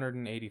 or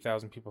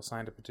 180,000 people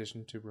signed a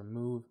petition to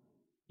remove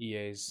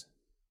EA's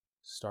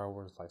Star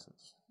Wars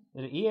license.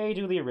 Did EA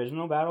do the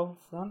original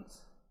Battlefronts?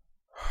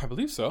 I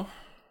believe so.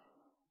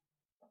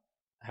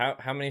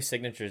 How many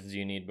signatures do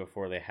you need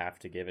before they have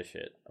to give a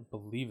shit? I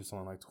believe it's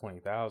only like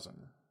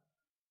 20,000.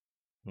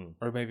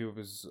 Or maybe it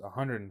was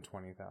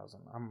 120,000.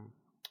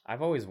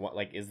 I've always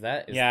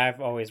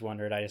I've always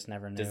wondered. I just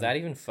never knew. Does that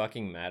even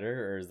fucking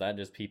matter, or is that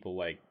just people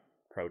like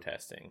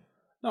protesting?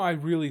 No, I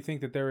really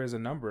think that there is a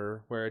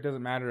number where it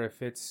doesn't matter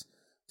if it's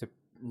to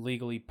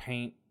legally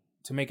paint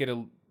to make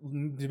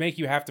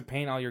you have to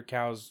paint all your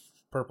cows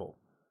purple.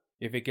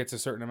 If it gets a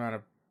certain amount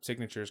of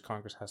signatures,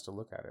 Congress has to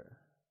look at it.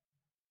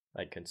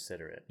 Like,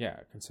 consider it. Yeah,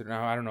 consider.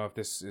 Now, I don't know if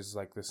this is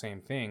like the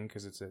same thing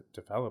because it's a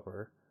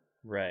developer.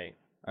 Right.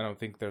 I don't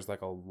think there's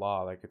like a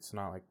law, like it's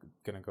not like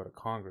going to go to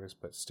Congress,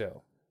 but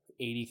still.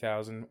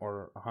 80,000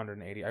 or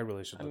 180. I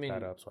really should look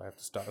that up, so I have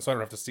to stop. So I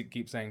don't have to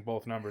keep saying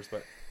both numbers,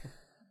 but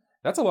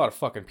that's a lot of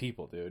fucking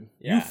people, dude.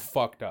 Yeah. You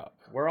fucked up.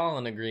 We're all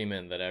in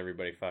agreement that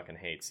everybody fucking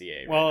hates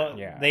EA. Well,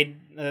 right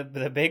now.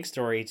 The big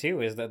story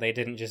too is that they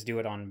didn't just do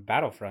it on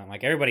Battlefront.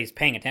 Like, everybody's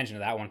paying attention to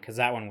that one because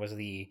that one was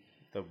the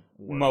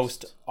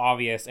most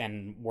obvious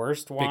and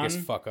worst one. Biggest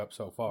fuck up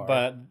so far.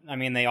 But I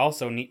mean, they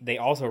also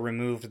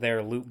removed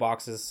their loot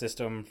boxes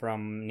system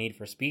from Need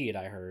for Speed.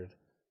 I heard.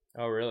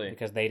 Oh, really?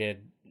 Because they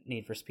did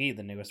Need for Speed,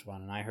 the newest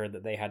one, and I heard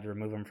that they had to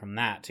remove them from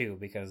that too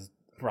because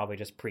probably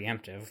just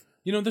preemptive.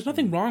 You know, there's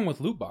nothing wrong with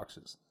loot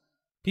boxes.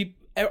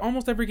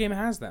 Almost every game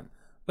has them,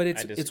 but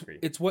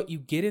it's what you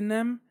get in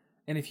them,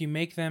 and if you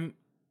make them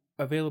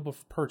available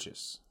for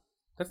purchase.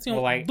 That's the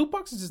only loot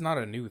boxes is not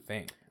a new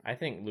thing. I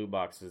think loot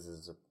boxes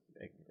is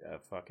a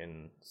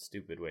fucking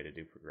stupid way to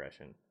do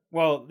progression.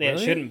 Well, it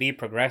shouldn't be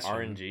progression.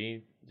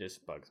 RNG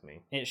just bugs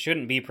me. It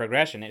shouldn't be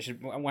progression. It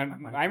should.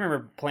 When I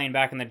remember playing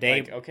back in the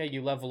day, like, okay,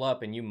 you level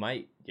up and you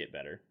might get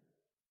better,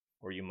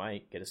 or you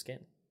might get a skin.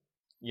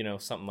 You know,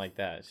 something like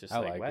that. It's just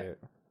what? It.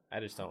 I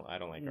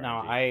don't like RNG.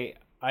 No,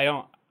 I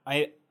don't.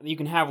 You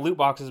can have loot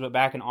boxes, but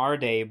back in our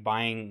day,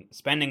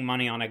 spending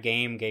money on a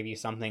game gave you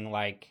something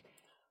like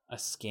a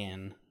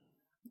skin.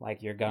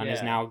 Like, your gun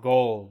is now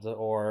gold,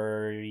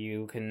 or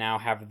you can now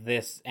have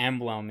this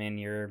emblem in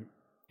your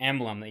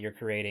emblem that you're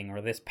creating,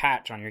 or this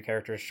patch on your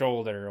character's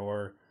shoulder,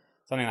 or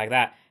something like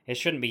that. It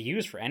shouldn't be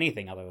used for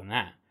anything other than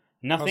that.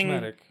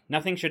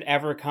 Nothing should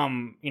ever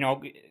come,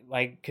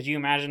 like, could you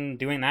imagine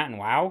doing that in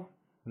WoW?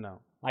 No.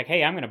 Like,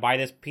 hey, I'm going to buy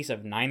this piece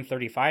of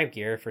 935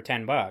 gear for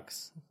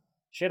 $10.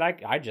 Shit,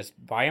 I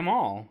just buy them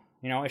all.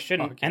 It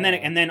shouldn't. And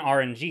then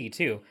RNG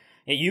too.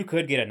 You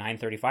could get a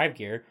 935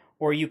 gear,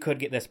 or you could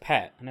get this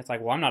pet. And it's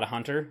like, well, I'm not a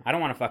hunter. I don't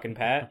want a fucking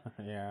pet.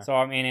 Yeah. So,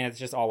 I mean, it's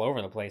just all over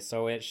the place.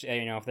 So, if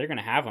they're going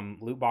to have them,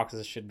 loot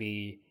boxes should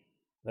be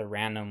the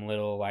random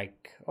little,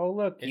 like, oh,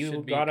 look,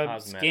 you got a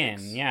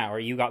cosmetics. Skin. Yeah, or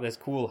you got this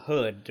cool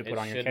hood to put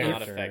on your character. It should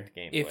not affect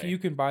gameplay. If you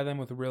can buy them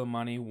with real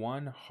money,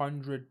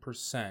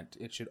 100%,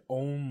 it should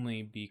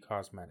only be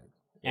cosmetic.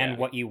 And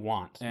what you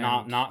want.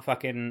 Not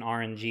fucking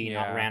RNG,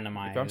 not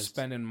randomized. If I'm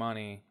spending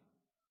money,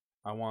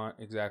 I want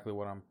exactly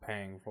what I'm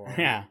paying for.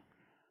 Yeah.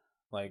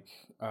 Like,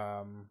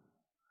 but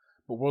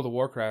World of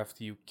Warcraft,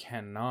 you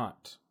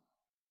cannot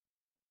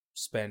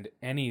spend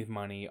any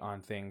money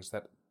on things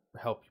that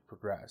help you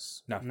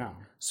progress. Nothing. No.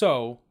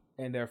 So,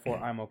 and therefore,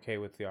 I'm okay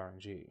with the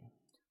RNG.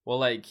 Well,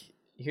 like,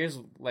 here's,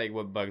 like,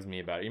 what bugs me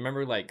about it. You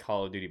remember, like,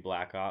 Call of Duty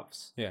Black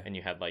Ops? Yeah. And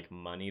you had, like,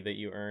 money that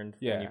you earned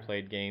when you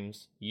played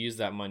games? You used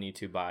that money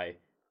to buy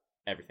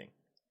everything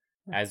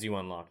as you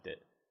unlocked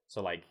it.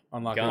 So, like,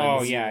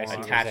 guns,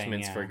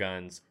 attachments for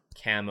guns,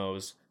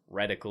 camos,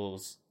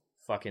 reticles,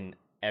 fucking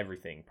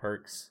everything,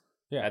 perks.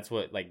 Yeah. That's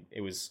what, like,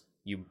 it was,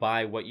 you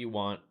buy what you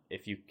want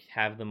if you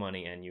have the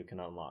money and you can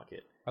unlock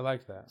it. I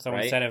like that. So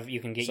instead of, you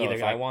can get either...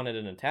 if I wanted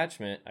an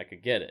attachment, I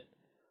could get it.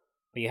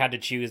 But you had to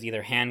choose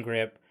either hand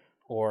grip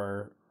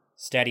or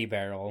steady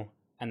barrel,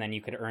 and then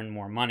you could earn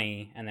more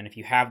money, and then if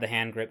you have the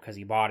hand grip because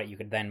you bought it, you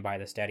could then buy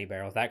the steady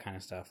barrels, that kind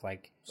of stuff.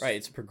 Like, right,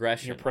 it's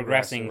progression. You're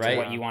progressing to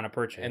what you want to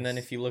purchase. And then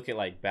if you look at,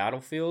 like,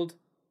 Battlefield,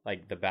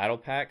 like, the battle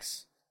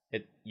packs,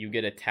 you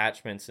get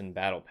attachments in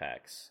battle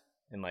packs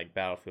in, like,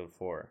 Battlefield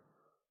 4.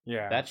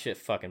 Yeah. That shit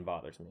fucking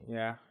bothers me.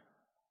 Yeah.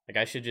 Like,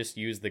 I should just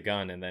use the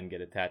gun and then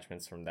get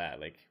attachments from that.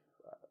 Like,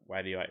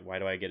 why do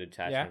I get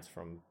attachments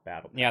from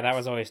battle packs? Yeah, that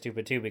was always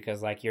stupid too,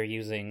 because, like,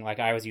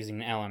 I was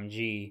using an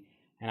LMG,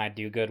 and I'd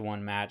do good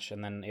one match,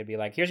 and then it'd be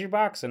like, here's your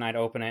box, and I'd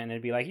open it, and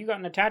it'd be like, you got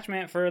an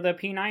attachment for the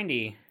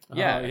P90.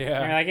 Yeah. And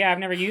you're like, yeah, I've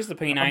never used the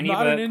P90, I'm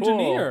not but an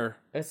engineer.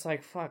 Cool. It's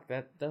like, fuck,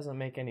 that doesn't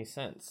make any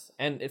sense.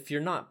 And if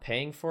you're not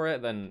paying for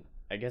it, then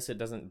I guess it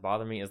doesn't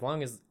bother me, as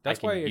long as I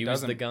can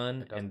use the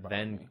gun and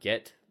then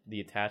get the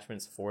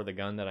attachments for the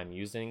gun that I'm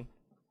using.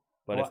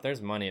 But if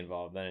there's money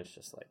involved, then it's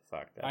just like,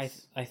 fuck.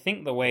 I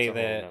think the way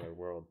that another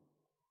world.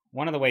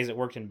 One of the ways it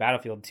worked in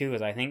Battlefield 2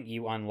 is I think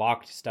you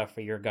unlocked stuff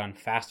for your gun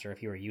faster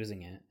if you were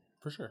using it.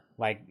 For sure.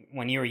 Like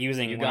when you were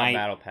using, You got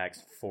battle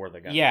packs for the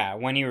gun. Yeah,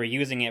 when you were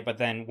using it, but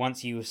then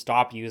once you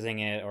stopped using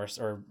it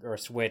or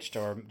switched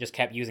or just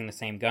kept using the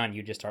same gun,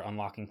 you just start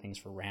unlocking things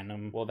for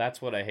random. Well,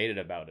 that's what I hated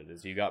about it,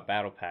 is you got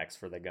battle packs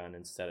for the gun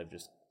instead of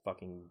just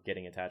fucking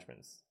getting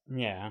attachments.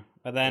 Yeah,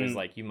 but then... It was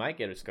like, you might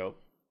get a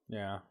scope.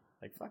 Yeah.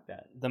 Like, fuck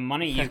that. The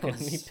money you could... Let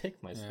me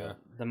pick my scope.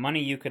 The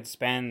money you could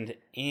spend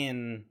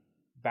in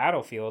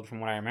Battlefield, from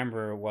what I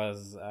remember,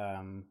 was...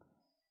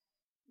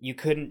 you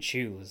couldn't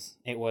choose.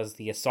 It was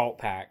the assault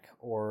pack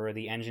or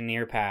the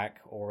engineer pack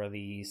or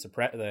the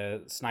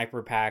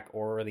sniper pack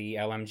or the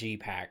LMG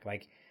pack.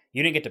 Like,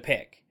 you didn't get to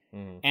pick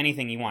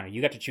anything you wanted.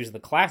 You got to choose the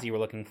class you were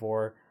looking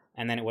for,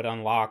 and then it would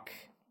unlock,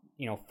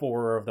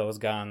 4 of those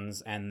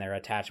guns and their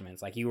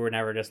attachments. Like, you were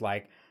never just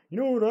like,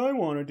 what I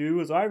want to do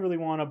is I really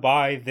want to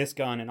buy this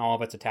gun and all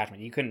of its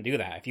attachments. You couldn't do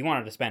that. If you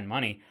wanted to spend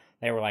money,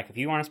 they were like, if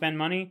you want to spend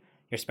money,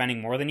 you're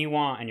spending more than you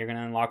want and you're going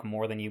to unlock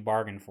more than you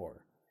bargained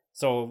for.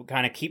 So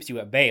kind of keeps you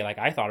at bay. Like,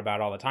 I thought about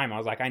it all the time. I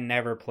was like, I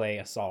never play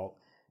assault,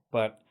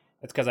 but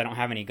it's because I don't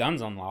have any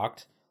guns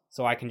unlocked,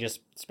 so I can just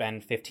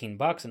spend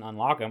 $15 and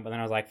unlock them. But then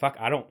I was like, fuck,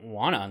 I don't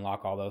want to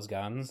unlock all those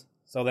guns.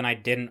 So then I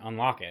didn't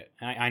unlock it,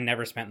 and I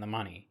never spent the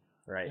money.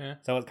 Right. Yeah.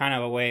 So it's kind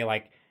of a way,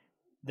 like,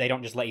 they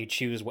don't just let you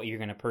choose what you're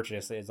going to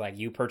purchase. It's like,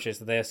 you purchase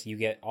this, you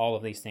get all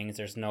of these things.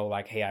 There's no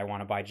like, hey, I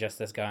want to buy just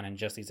this gun and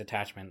just these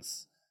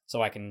attachments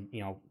so I can,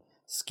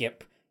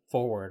 skip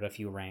forward a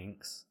few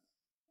ranks.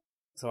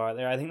 So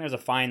I think there's a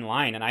fine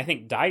line, and I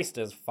think DICE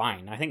does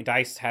fine. I think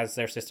DICE has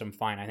their system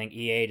fine. I think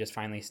EA just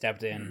finally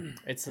stepped in.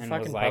 It's the and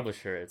fucking was like,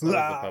 publisher. It's always the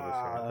I'd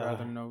publisher.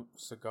 rather no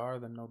cigar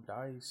than no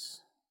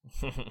dice.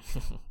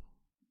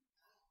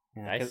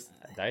 Yeah,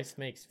 DICE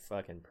makes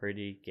fucking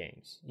pretty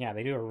games. yeah,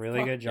 they do a really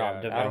Fuck good job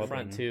yeah. developing.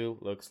 Battlefront 2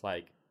 looks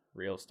like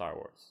real Star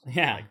Wars.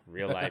 Yeah. Like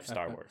real life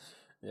Star Wars.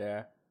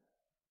 Yeah.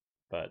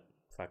 But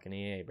fucking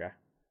EA, bruh.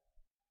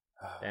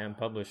 Damn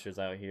publishers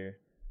out here.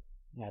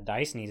 Yeah,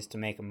 DICE needs to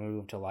make a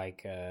move to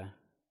like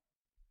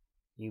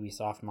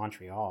Ubisoft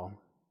Montreal.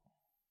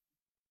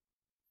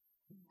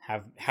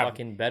 Have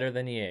Fucking better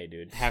than EA,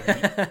 dude. have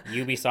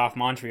Ubisoft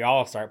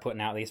Montreal start putting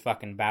out these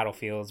fucking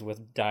Battlefields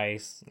with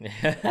DICE.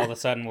 All of a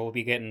sudden, we'll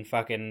be getting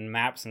fucking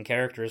maps and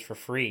characters for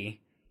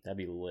free. That'd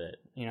be lit.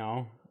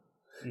 Yeah,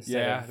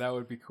 that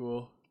would be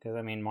cool. Because,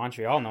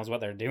 Montreal knows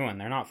what they're doing.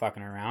 They're not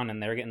fucking around,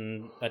 and they're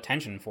getting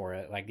attention for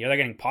it. Like, they're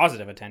getting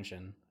positive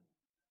attention.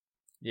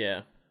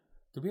 Yeah.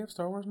 Do we have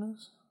Star Wars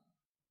news?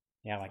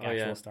 Yeah, like Oh,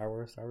 actual yeah. Star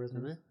Wars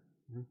news.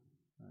 we?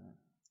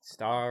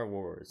 Star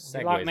Wars.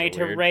 You got me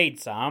to raid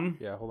some.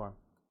 Yeah, hold on.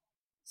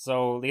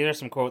 So these are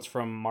some quotes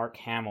from Mark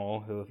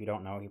Hamill, who, if you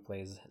don't know, he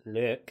plays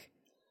Luke.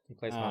 He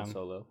plays Han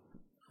Solo.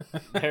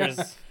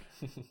 There's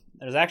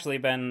actually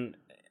been,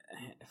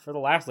 for the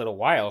last little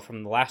while,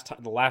 from the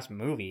last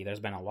movie, there's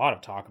been a lot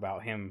of talk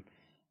about him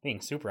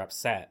being super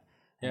upset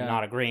and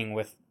not agreeing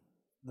with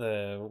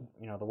the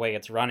way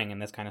it's running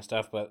and this kind of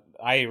stuff. But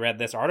I read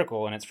this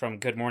article, and it's from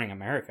Good Morning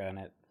America,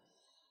 and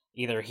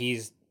either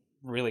he's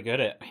really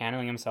good at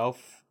handling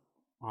himself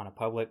on a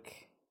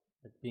public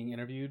being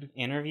interview,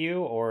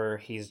 or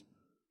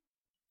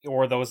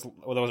those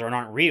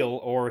aren't real,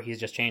 or he's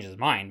just changed his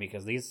mind,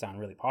 because these sound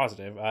really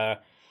positive.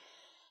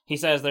 He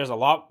says there's a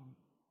lot.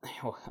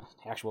 Well,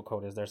 the actual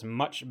quote is, "There's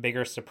much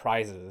bigger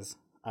surprises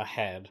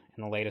ahead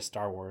in the latest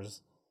Star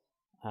Wars."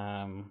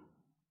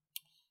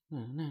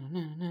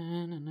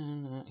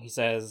 He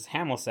says,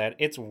 Hamill said,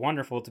 "It's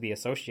wonderful to be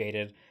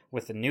associated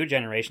with the new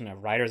generation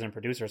of writers and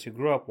producers who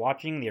grew up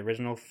watching the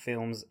original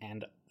films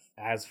and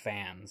as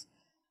fans.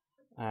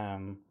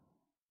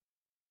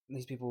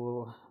 These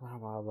people, blah,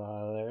 blah,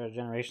 blah, they're a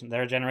generation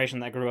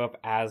that grew up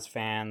as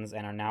fans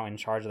and are now in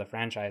charge of the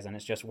franchise, and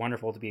it's just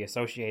wonderful to be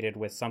associated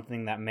with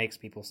something that makes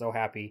people so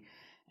happy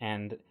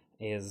and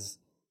is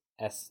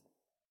escapism."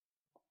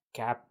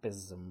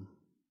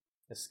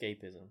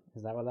 Escapism.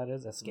 Is that what that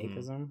is?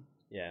 Escapism?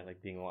 Yeah,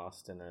 like being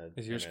lost in a...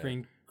 Is your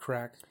screen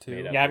cracked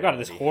too? Yeah, I've got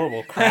this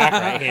horrible crack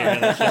right here.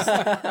 That's just...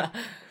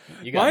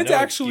 Mine's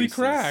actually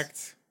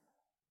cracked.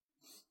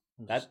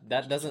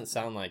 That doesn't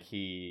sound like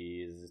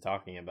he is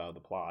talking about the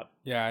plot.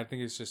 Yeah, I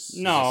think it's just...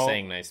 He's just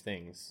saying nice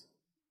things.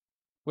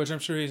 Which I'm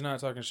sure he's not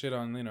talking shit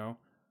on,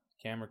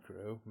 camera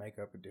crew,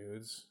 makeup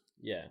dudes.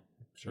 Yeah.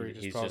 I'm sure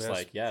he's just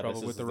like,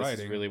 this is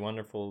really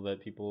wonderful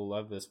that people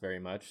love this very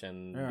much,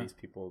 and these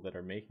people that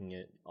are making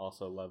it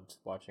also loved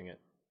watching it.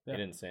 Yeah.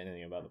 He didn't say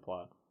anything about the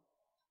plot.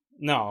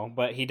 No,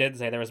 but he did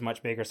say there was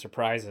much bigger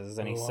surprises,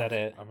 and he said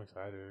it. I'm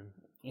excited.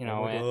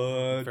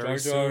 Jar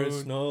Jar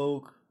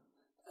Snoke.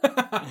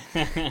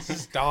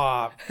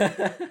 Stop.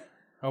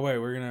 Oh wait,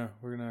 we're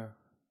gonna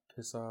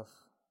piss off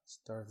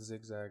Darth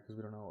Zigzag because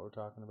we don't know what we're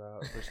talking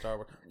about for Star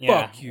Wars.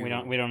 Yeah, fuck you. We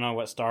don't know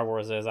what Star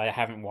Wars is. I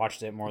haven't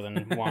watched it more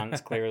than once,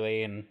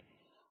 clearly, and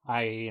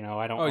I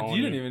don't. Oh,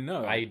 you didn't even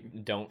know. I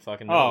don't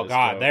fucking know. Oh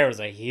god, there was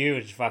a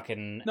huge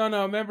fucking. No.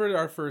 Remember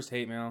our first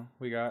hate mail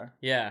we got?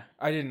 Yeah.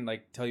 I didn't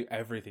tell you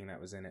everything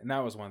that was in it, and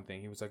that was one thing.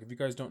 He was like, "If you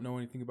guys don't know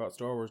anything about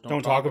Star Wars,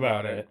 don't talk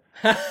about it."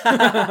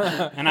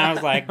 And I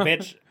was like,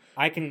 "Bitch,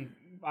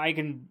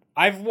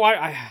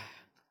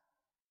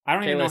 I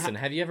don't Okay, even know. listen.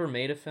 Have you ever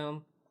made a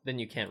film? Then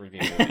you can't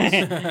review movies.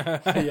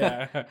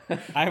 Yeah.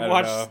 I've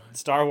watched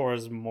Star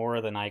Wars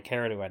more than I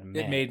care to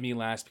admit. It made me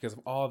laugh because of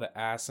all the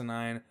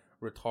asinine,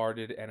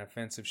 retarded, and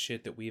offensive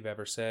shit that we've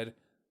ever said.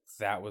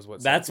 That was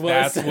what That's set, what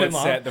that's set what him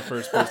set off. the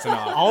first person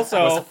off.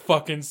 Also- was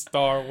fucking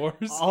Star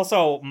Wars.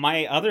 Also,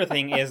 my other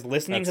thing is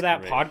listening to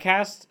that That's great.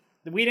 podcast.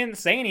 We didn't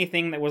say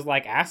anything that was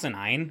like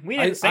asinine. We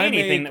didn't say I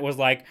anything made- that was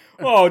like,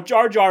 "Oh,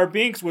 Jar Jar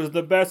Binks was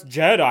the best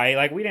Jedi."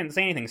 Like, we didn't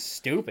say anything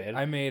stupid.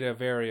 I made a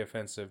very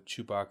offensive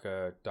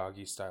Chewbacca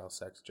doggy style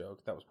sex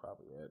joke. That was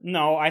probably it.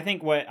 No, I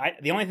think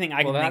the only thing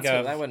I can think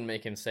of. That wouldn't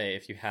make him say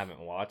if you haven't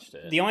watched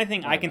it. The only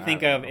thing I can I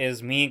think don't of know.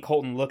 is me and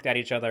Colton looked at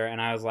each other,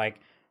 and I was like,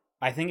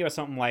 I think it was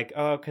something like,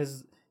 "Oh,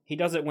 because he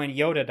does it when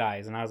Yoda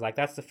dies," and I was like,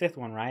 "That's the 5th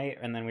one, right?"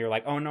 And then we were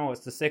like, "Oh no,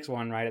 it's the 6th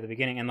one right at the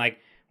beginning," and like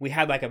we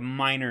had like a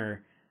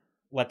minor.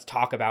 Let's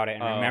talk about it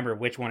and remember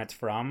which one it's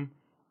from.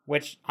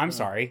 Which I'm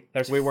sorry,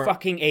 there's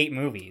fucking 8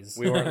 movies.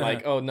 We weren't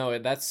like, oh no,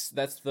 that's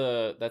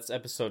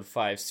episode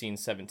 5, scene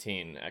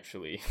 17,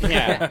 actually.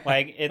 Yeah,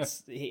 like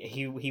it's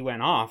he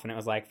went off and it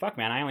was like, fuck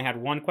man, I only had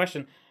one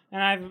question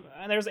and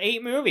there's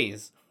 8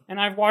 movies and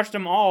I've watched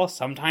them all.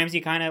 Sometimes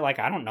you kind of like,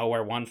 I don't know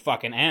where one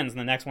fucking ends and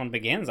the next one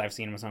begins. I've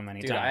seen them so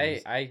many Dude,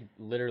 times. I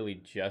literally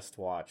just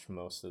watched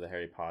most of the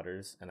Harry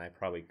Potters, and I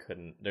probably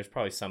couldn't. There's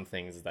probably some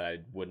things that I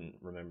wouldn't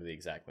remember the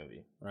exact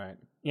movie. Right.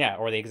 Yeah,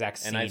 or the exact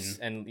scene.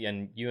 And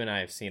and you and I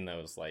have seen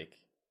those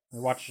like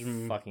We watch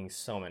them fucking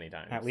so many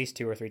times. at least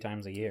 2 or 3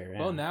 times a year. Yeah.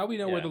 Well, now we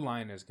know where Yeah. the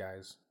line is,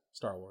 guys.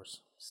 Star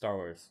Wars. Star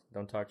Wars.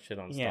 Don't talk shit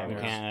on Yeah, Star we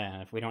Wars.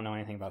 can't. If we don't know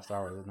anything about Star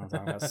Wars, we don't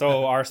talk about it.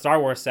 So our Star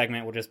Wars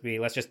segment will just be,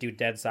 let's just do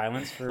dead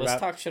silence for Let's about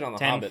talk shit on the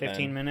 10, Hobbit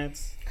 15 then.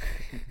 minutes.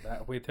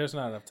 Wait, there's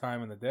not enough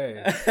time in the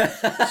day.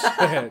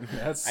 Shit,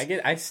 that's...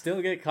 I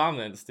still get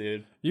comments,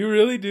 dude. You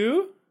really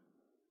do?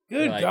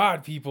 Good Like-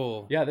 God,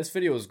 people. Yeah, this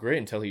video was great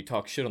until he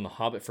talked shit on the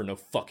Hobbit for no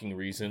fucking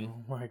reason.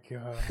 Oh my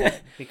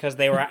God. Because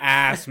they were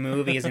ass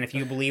movies, and if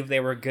you believe they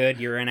were good,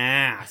 you're an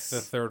ass.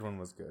 The third one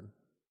was good.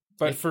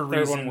 But for third one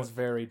reasons was-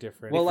 very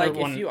different. Well, like,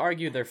 one- if you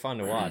argue they're fun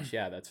to watch,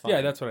 yeah, that's fine.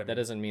 Yeah, that's what I mean. That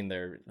doesn't mean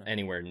they're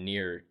anywhere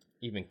near,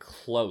 even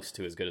close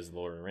to as good as The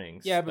Lord of the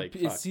Rings. yeah, but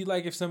like, fuck. see,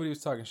 like, if somebody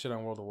was talking shit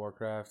on World of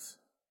Warcraft,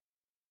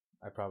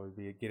 I'd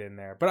probably get in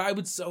there. But I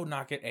would so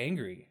not get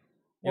angry.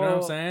 You know what I'm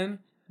Well, saying?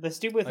 The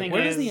stupid Like, thing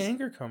where is, does the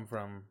anger come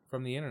from?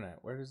 From the internet?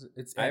 Where does it?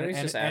 It's I always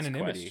just ask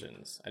anonymity.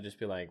 questions. I just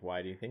be like,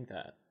 why do you think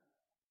that?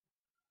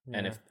 Yeah.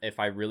 And if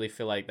I really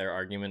feel like their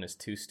argument is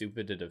too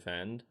stupid to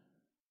defend,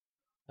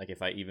 like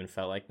if I even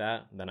felt like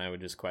that, then I would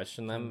just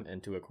question them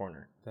into a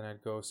corner. Then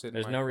I'd go sit.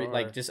 There's in my no car.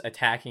 like just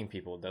attacking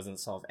people doesn't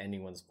solve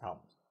anyone's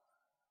problems.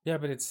 Yeah,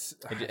 but it's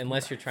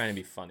Unless you're trying to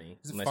be funny.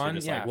 Is it Unless fun? you're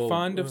just Yeah, like, well,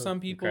 fond of ugh, some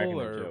you're cracking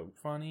people, a or joke.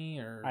 funny,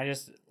 or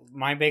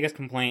my biggest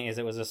complaint is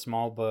it was a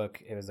small book.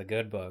 It was a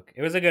good book.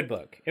 It was a good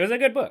book. It was a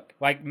good book.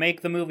 Like,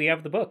 make the movie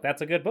of the book. That's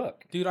a good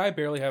book. dude, I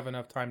barely have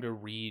enough time to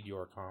read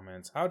your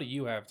comments. How do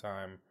you have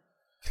time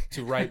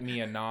to write me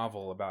a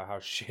novel about how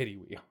shitty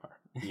we are?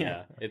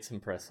 Yeah, it's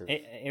impressive.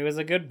 It was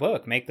a good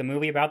book. Make the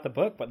movie about the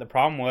book. But the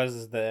problem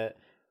was that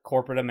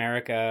corporate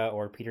America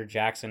or Peter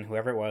Jackson,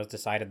 whoever it was,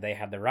 decided they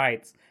had the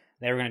rights.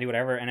 They were going to do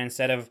whatever. And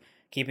instead of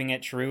keeping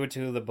it true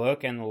to the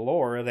book and the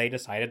lore, they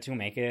decided to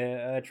make it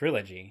a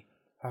trilogy.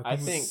 I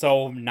think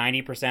So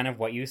 90% of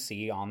what you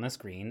see on the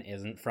screen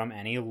isn't from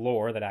any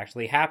lore that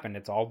actually happened.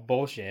 It's all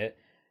bullshit.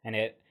 And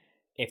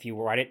if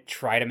you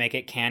try to make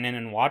it canon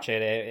and watch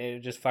it, it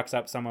just fucks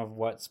up some of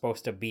what's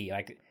supposed to be.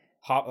 Like,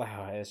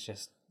 it's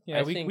just... Yeah,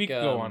 I we think, could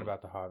go on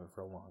about The Hobbit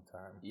for a long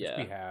time. Which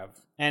yeah. we have.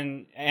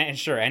 And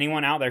sure,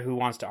 anyone out there who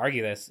wants to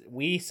argue this,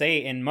 we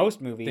say in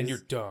most movies... Then you're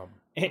dumb.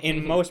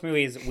 In most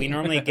movies, we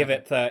normally give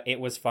it the "it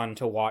was fun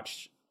to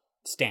watch"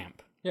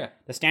 stamp. Yeah.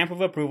 The stamp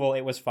of approval,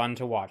 it was fun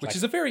to watch. Which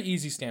is a very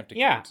easy stamp to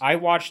Yeah, get. I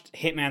watched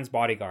Hitman's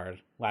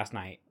Bodyguard last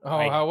night.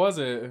 Oh, how was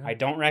it? I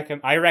don't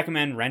I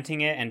recommend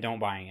renting it and don't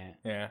buying it.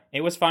 Yeah. It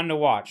was fun to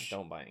watch.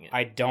 Don't buying it.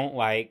 I don't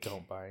like...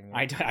 Don't buying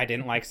it. I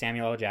didn't like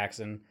Samuel L.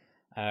 Jackson.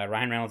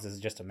 Ryan Reynolds is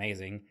just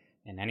amazing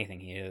in anything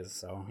he is,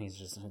 so he's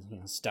just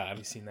stud.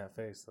 You seen that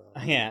face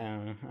though?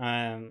 Yeah.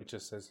 It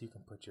just says you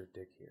can put your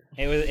dick here.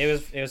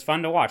 It was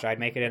fun to watch. I'd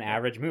make it an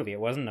average movie. It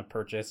wasn't a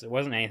purchase. It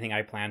wasn't anything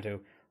I planned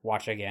to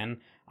watch again.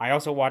 I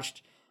also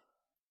watched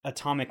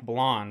Atomic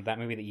Blonde, that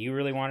movie that you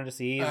really wanted to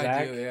see,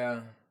 Zach. I do,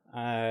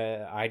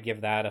 yeah. I'd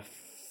give that a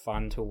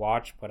fun to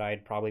watch, but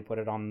I'd probably put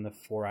it on the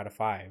 4 out of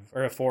 5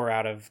 or a 4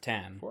 out of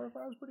 10. 4 out of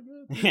 5 is pretty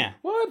good. Yeah,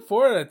 What?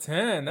 4 out of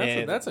 10?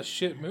 It- That's a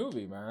shit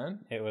movie, man.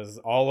 it was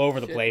all over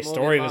the Shit place. movie,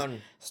 Story was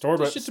man.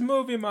 It's a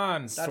movie,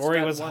 man.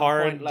 Story was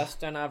hard. Less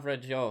than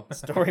average, yo.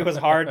 Story was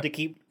hard to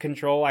keep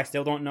control. I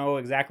still don't know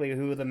exactly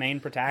who the main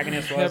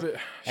protagonist was. but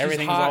she's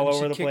Everything's hot all and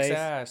over she the kicks place.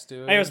 ass,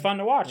 dude. It was fun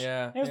to watch.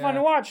 Yeah, It was yeah. fun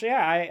to watch. Yeah,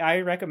 I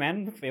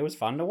recommend. It was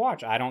fun to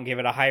watch. I don't give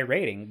it a high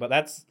rating, but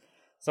that's...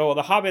 So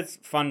The Hobbit's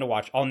fun to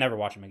watch. I'll never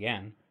watch him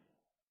again.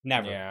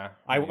 Never. Yeah.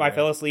 I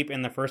fell asleep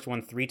in the first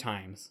one 3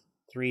 times.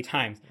 3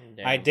 times.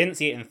 Damn. I didn't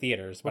see it in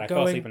theaters, but I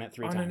fell asleep in it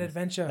 3 on times. an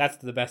adventure. That's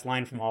the best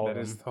line from all of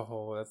That them. is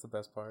that's the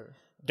best part.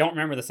 Don't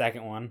remember the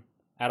second one.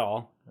 at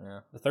all. Yeah.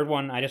 The third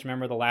one, I just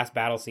remember the last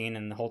battle scene,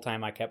 and the whole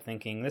time I kept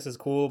thinking, this is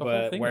cool, The whole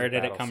but thing where is a did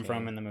it battle come scene.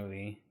 from in the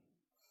movie?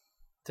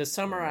 To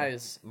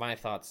summarize my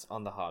thoughts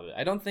on The Hobbit,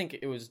 I don't think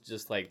it was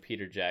just like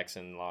Peter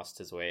Jackson lost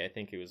his way. I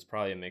think it was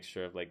probably a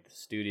mixture of like the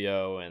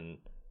studio and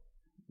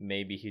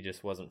maybe he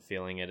just wasn't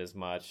feeling it as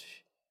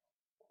much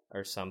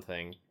or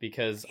something.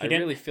 Because I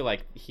really feel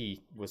like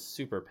he was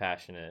super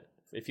passionate.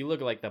 If you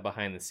look at like the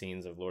behind the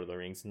scenes of Lord of the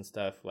Rings and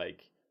stuff,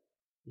 like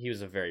he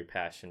was a very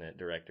passionate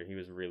director. He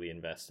was really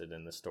invested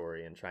in the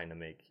story and trying to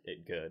make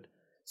it good.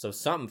 So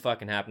something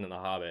fucking happened in The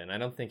Hobbit, and I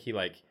don't think he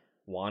like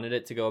wanted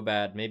it to go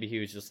bad. Maybe he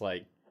was just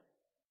like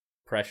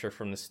pressure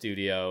from the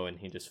studio and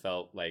he just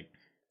felt like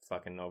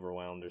fucking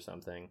overwhelmed or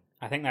something.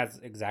 I think that's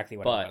exactly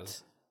what it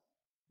was.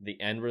 The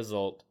end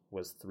result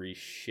was 3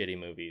 shitty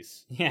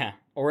movies. Yeah.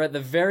 Or at the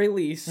very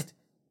least,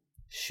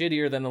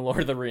 shittier than The Lord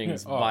of the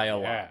Rings by a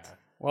lot.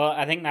 Well,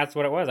 I think that's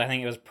what it was. I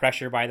think it was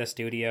pressure by the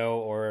studio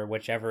or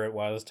whichever it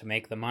was to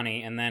make the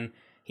money. And then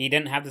he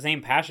didn't have the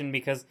same passion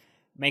because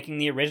making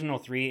the original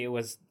 3, it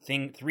was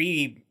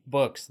 3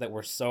 books that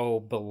were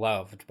so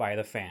beloved by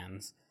the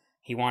fans.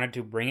 He wanted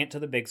to bring it to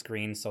the big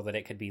screen so that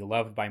it could be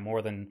loved by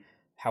more than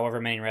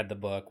however many read the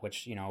book,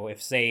 which, you know,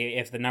 if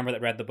the number that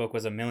read the book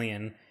was 1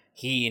 million,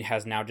 he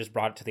has now just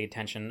brought it to the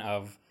attention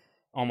of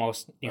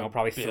almost, you know,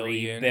 probably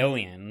 3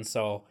 billion.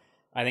 So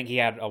I think he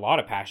had a lot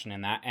of passion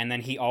in that. And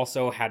then he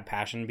also had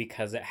passion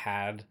because it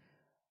had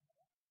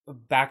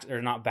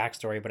not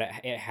backstory, but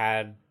it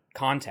had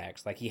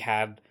context. Like he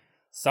had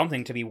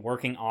something to be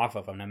working off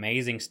of, an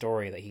amazing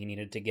story that he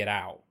needed to get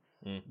out.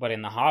 But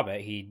in The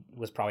Hobbit, he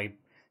was probably...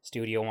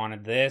 Studio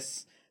wanted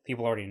this.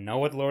 People already know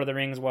what Lord of the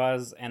Rings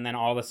was, and then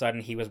all of a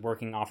sudden he was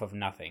working off of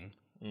nothing.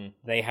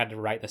 They had to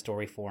write the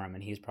story for him,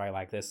 and he's probably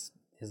like, "This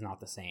is not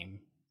the same."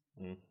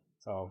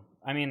 So,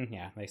 I mean,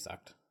 yeah, they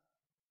sucked.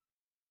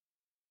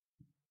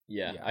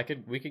 Yeah,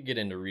 we could get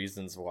into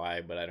reasons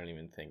why, but I don't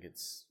even think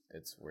it's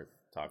worth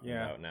talking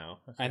about now.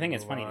 I think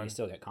it's funny that you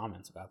still get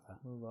comments about that.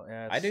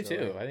 Yeah, I do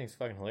too. I think it's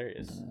fucking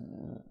hilarious.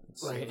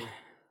 Right.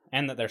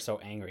 And that they're so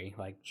angry,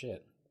 like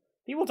shit.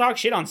 People talk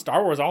shit on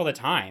Star Wars all the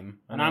time,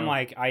 and I'm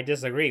like, I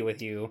disagree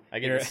with you. I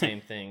get the same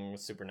thing with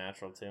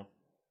Supernatural, too.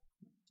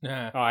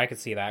 Yeah. Oh, I could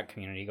see that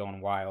community going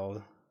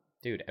wild.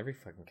 Dude, every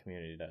fucking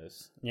community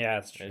does. Yeah,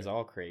 that's true. There's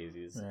all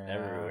crazies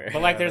everywhere.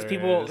 But, like, there's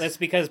people... That's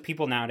because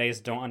people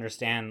nowadays don't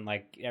understand,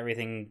 like,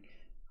 everything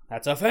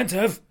that's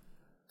offensive.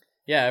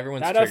 Yeah,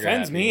 everyone's that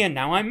offends me, and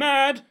now I'm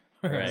mad.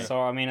 Right. So,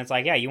 I mean, it's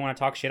like, yeah, you want to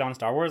talk shit on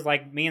Star Wars?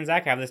 Like, me and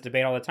Zach have this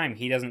debate all the time.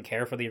 He doesn't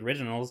care for the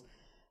originals.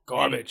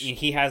 Garbage.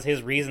 He has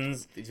his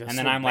reasons, and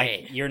then I'm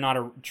like, you're not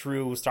a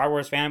true Star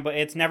Wars fan, but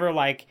it's never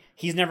like,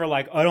 he's never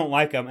like, I don't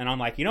like him, and I'm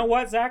like, you know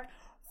what, Zach?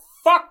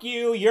 Fuck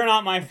you, you're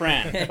not my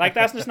friend. Like,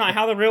 that's just not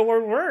how the real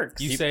world works.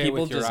 You say people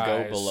it with your just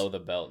eyes. go below the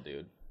belt,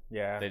 dude.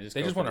 Yeah. They just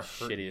want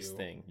to hurt shittiest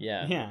thing.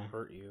 Yeah. Yeah.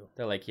 Hurt you.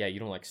 They're like, yeah, you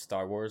don't like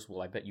Star Wars?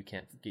 Well, I bet you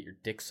can't get your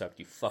dick sucked,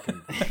 you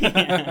fucking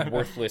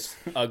worthless,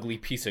 ugly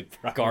piece of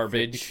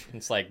garbage.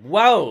 It's like,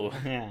 whoa!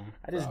 Yeah.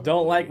 I just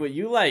don't like what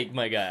you like,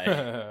 my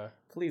guy.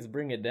 Please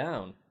bring it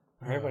down.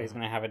 Everybody's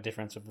going to have a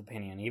difference of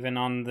opinion, even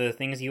on the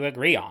things you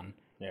agree on.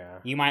 Yeah.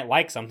 You might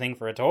like something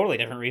for a totally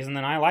different reason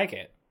than I like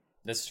it.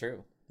 That's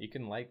true. You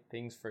can like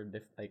things for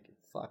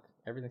fuck.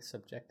 Everything's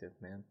subjective,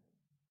 man.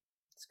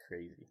 It's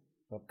crazy.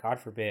 But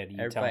God forbid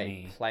you tell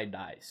me... play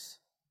dice.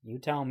 You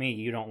tell me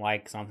you don't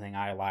like something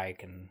I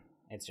like, and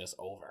it's just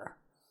over.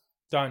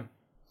 Done.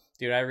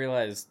 Dude, I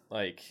realized,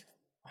 like,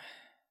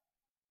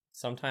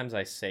 sometimes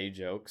I say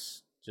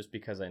jokes just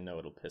because I know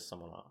it'll piss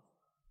someone off.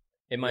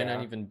 It might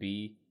not even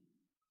be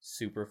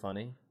super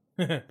funny,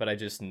 but I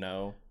just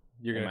know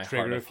you're going to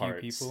trigger a few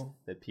people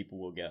that people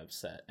will get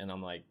upset, and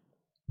I'm like,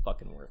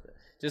 fucking worth it.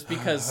 Just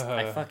because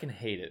I fucking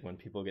hate it when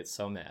people get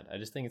so mad. I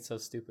just think it's so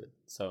stupid.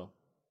 So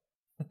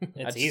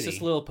it's easy.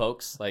 Just little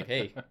pokes, like,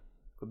 hey,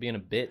 quit being a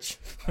bitch.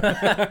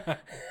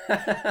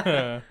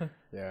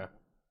 Yeah.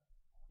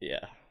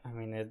 Yeah. I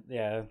mean,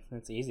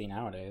 it's easy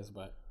nowadays,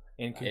 but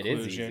in conclusion, it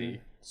is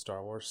easy.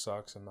 Star Wars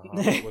sucks, and The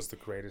Hobbit was the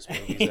greatest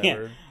movies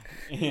ever.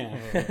 Yeah.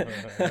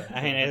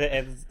 I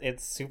mean,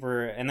 it's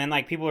super, and then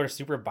like people are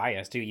super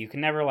biased too. You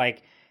can never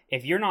like,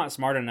 if you're not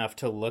smart enough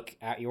to look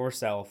at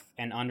yourself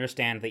and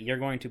understand that you're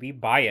going to be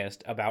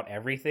biased about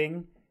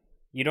everything,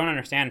 you don't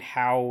understand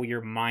how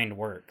your mind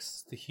works.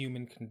 It's the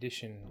human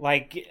condition.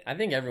 Like, I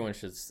think everyone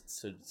should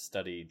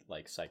study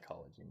like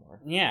psychology more.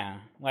 Yeah,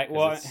 like,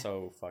 well, it's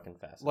so fucking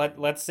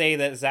fascinating. Let's say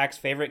that Zach's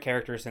favorite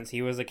character since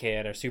he was a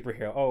kid or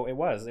superhero. Oh, it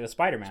was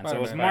Spider-Man. So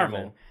it was Marvel.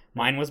 Spider-Man.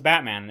 Mine was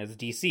Batman. It's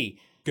DC.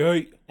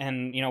 Good.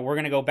 And you know we're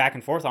gonna go back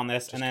and forth on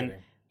this, Just and then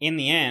kidding. In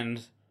the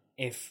end,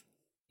 if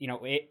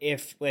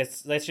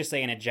let's just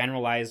say in a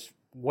generalized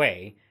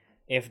way.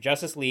 If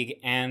Justice League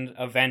and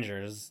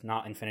Avengers,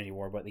 not Infinity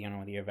War, but the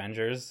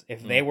Avengers,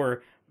 if they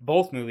were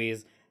both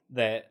movies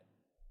that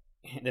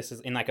this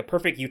is in like a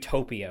perfect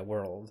utopia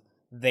world,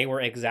 they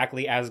were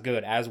exactly as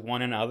good as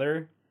one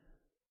another,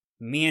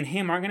 me and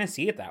him aren't going to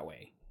see it that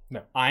way.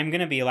 No. I'm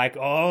going to be like,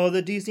 oh,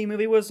 the DC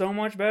movie was so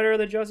much better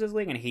than Justice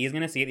League, and he's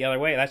going to see it the other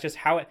way. That's just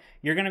how it...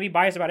 You're going to be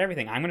biased about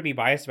everything. I'm going to be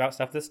biased about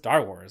stuff that's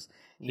Star Wars.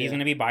 He's going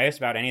to be biased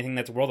about anything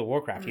that's World of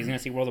Warcraft. He's going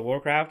to see World of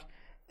Warcraft,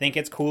 think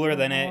it's cooler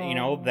than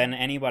than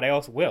anybody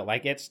else will.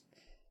 Like, it's...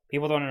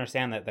 People don't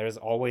understand that there's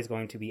always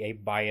going to be a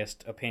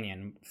biased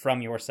opinion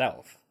from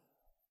yourself.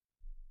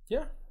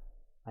 Yeah.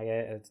 Like,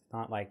 it's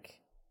not like...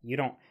 You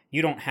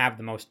don't have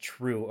the most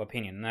true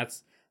opinion. And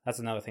that's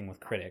another thing with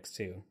critics,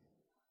 too.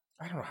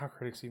 I don't know how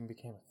critics even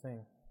became a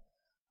thing.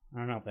 I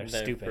don't know if they're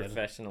stupid.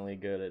 Professionally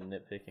good at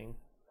nitpicking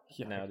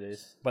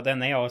nowadays. But then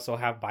they also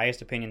have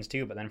biased opinions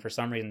too, but then for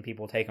some reason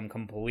people take them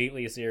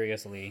completely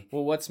seriously.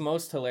 Well, what's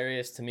most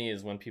hilarious to me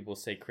is when people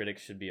say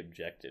critics should be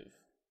objective.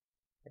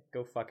 Like,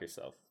 go fuck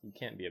yourself. You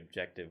can't be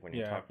objective when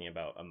you're talking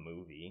about a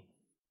movie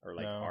or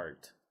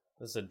art.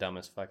 This is the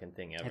dumbest fucking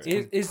thing ever.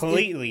 It's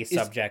completely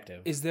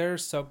subjective. Is there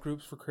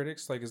subgroups for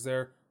critics? Like, is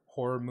there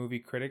horror movie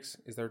critics?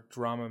 Is there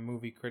drama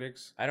movie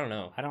critics? I don't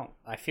know.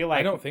 I feel like...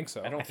 I don't think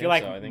so. I feel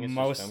like I think it's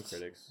most just some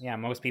critics. Yeah,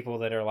 most people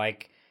that are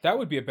like... That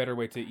would be a better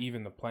way to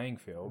even the playing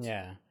field.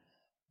 Yeah.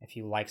 If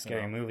you like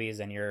scary movies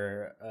and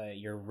your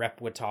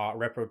repertoire...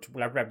 What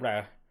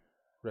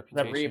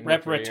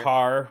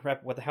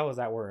the hell is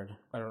that word?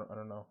 I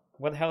don't know.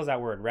 What the hell is that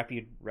word?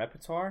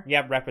 Repertoire?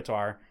 Yeah,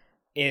 repertoire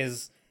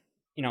is...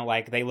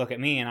 like, they look at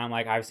me and I'm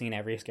like, I've seen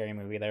every scary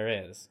movie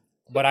there is.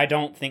 But I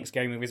don't think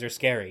scary movies are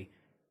scary.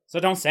 So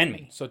don't send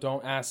me. So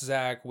don't ask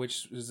Zach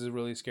which is a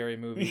really scary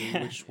movie.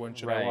 Yeah. Which one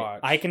should I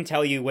watch? I can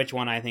tell you which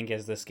one I think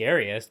is the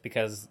scariest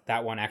because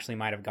that one actually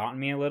might have gotten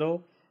me a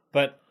little.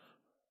 But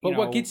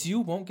what gets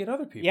you won't get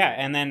other people. Yeah,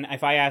 and then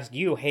if I ask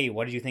you, hey,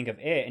 what did you think of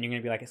it? And you're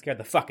going to be like, it scared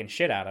the fucking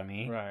shit out of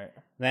me. Right.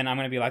 Then I'm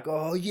going to be like,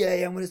 oh,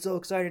 yay, I'm so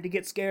excited to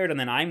get scared. And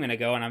then I'm going to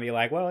go and I'll be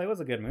like, well, it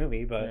was a good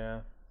movie. But yeah.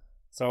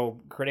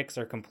 So critics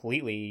are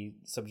completely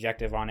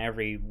subjective on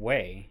every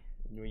way.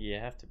 You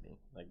have to be.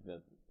 Like,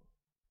 that.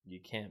 You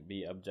can't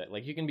be objective.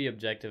 Like, you can be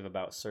objective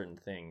about certain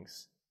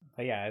things.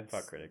 But yeah, it's...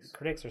 Fuck critics.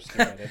 Critics are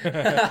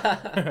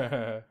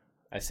stupid.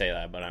 I say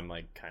that, but I'm,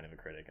 like, kind of a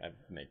critic. I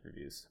make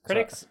reviews.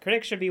 Critics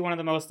should be one of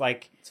the most,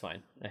 like... It's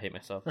fine. I hate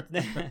myself.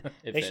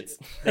 It fits.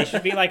 They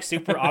should be, like,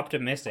 super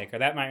optimistic. Or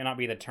that might not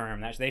be the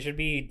term. They should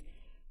be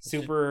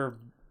super...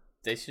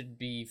 They should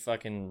be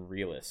fucking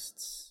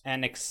realists.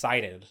 And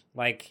excited.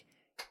 Like,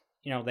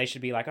 they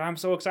should be like, oh, I'm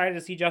so excited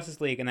to see Justice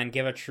League. And then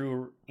give a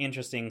true,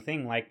 interesting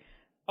thing, like...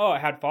 Oh,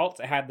 it had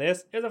faults, it had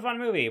this, it was a fun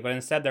movie. But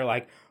instead they're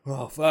like,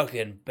 oh,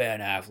 fucking Ben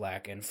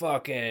Affleck and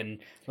fucking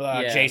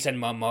Jason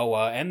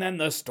Momoa. And then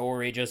the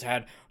story just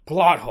had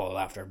plot hole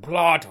after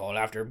plot hole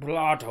after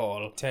plot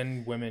hole.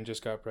 10 women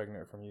just got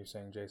pregnant from you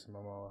saying Jason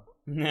Momoa.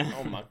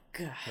 Oh my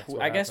god.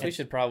 I guess we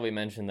should probably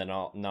mention that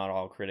not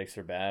all critics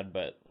are bad,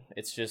 but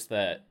it's just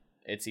that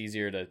it's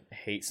easier to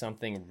hate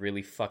something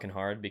really fucking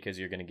hard because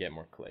you're going to get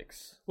more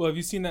clicks. Well, have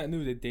you seen that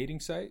new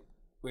dating site?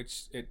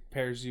 Which it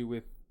pairs you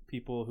with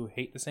people who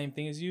hate the same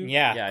thing as you.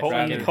 Yeah,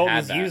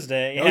 Colton's used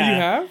it. Yeah. Oh, you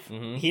have?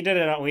 Mm-hmm. He did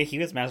it. He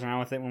was messing around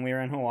with it when we were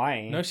in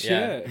Hawaii. No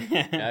shit.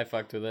 Yeah, I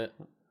fucked with it.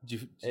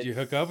 Did you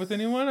hook up with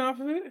anyone off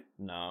of it?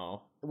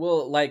 No.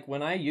 Well, like,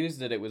 when I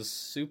used it, it was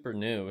super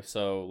new,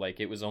 so,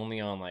 like, it was only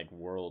on, like,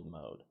 world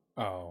mode.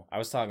 Oh. I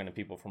was talking to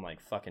people from, like,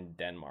 fucking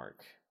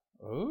Denmark.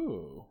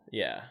 Oh.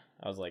 Yeah.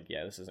 I was like,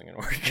 yeah, this isn't gonna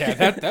work. Yeah,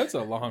 that's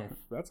a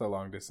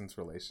long distance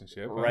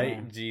relationship. Right?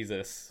 Yeah.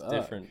 Jesus. Fuck.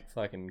 Different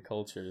fucking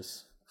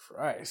cultures.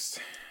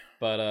 Christ.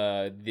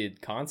 But the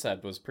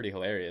concept was pretty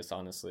hilarious,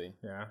 honestly.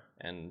 Yeah.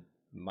 And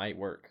might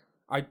work.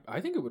 I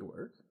think it would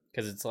work.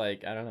 Because it's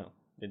like, I don't know.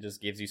 It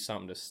just gives you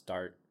something to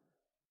start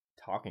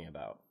talking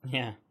about.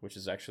 Yeah. Which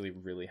is actually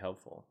really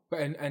helpful.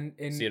 But and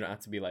so you don't have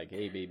to be like,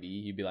 hey, baby.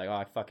 You'd be like, oh,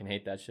 I fucking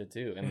hate that shit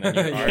too. And then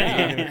you're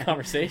already in a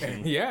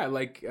conversation. Yeah,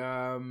 like,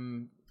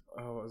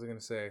 what was I going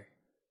to say?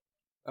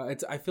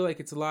 I feel like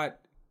it's a lot,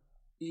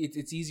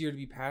 it's easier to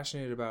be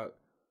passionate about.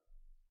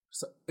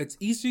 So it's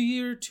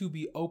easier to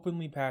be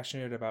openly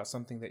passionate about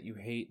something that you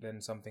hate than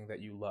something that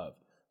you love.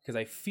 Because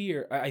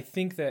I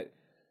think that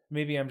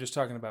maybe I'm just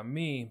talking about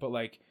me, but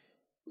like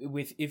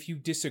if you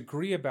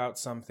disagree about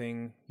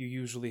something, you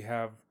usually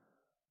have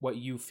what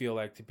you feel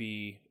like to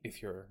be,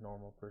 if you're a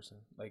normal person,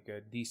 like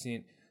a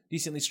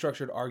decently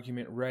structured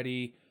argument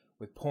ready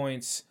with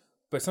points.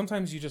 But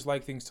sometimes you just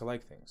like things to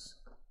like things.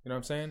 You know what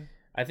I'm saying?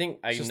 I think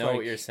I know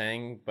what you're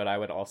saying, but I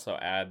would also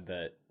add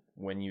that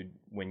when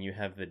you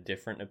have the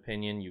different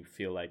opinion, you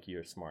feel like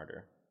you're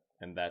smarter,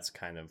 and that's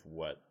kind of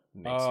what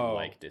makes you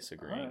like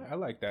disagreeing. I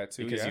like that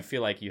too, because you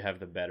feel like you have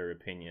the better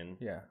opinion.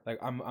 Yeah, like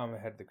I'm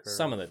ahead of the curve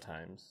some of the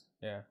times.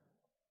 Yeah,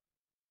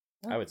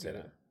 I would say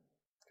that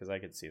because I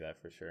could see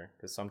that for sure.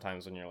 Because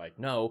sometimes when you're like,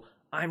 "No,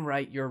 I'm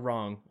right, you're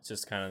wrong," it's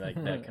just kind of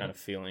like that kind of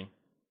feeling.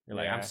 You're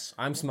like,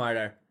 "I'm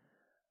smarter."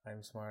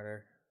 I'm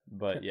smarter.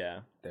 But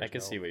yeah, I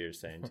can see what you're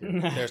saying too.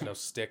 There's no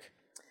stick.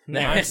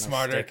 I'm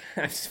smarter.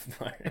 I'm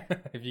smarter.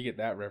 If you get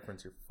that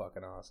reference, you're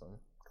fucking awesome.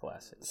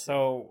 Classic.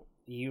 So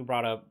you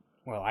brought up,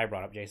 I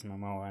brought up Jason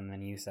Momoa, and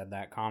then you said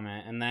that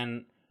comment, and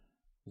then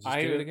just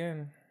do it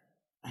again.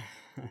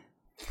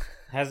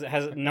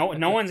 Has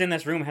no one's in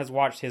this room has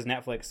watched his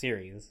Netflix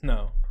series.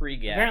 No.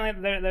 Pre-gap.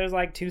 Apparently, there's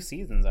like 2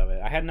 seasons of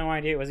it. I had no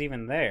idea it was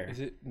even there. Is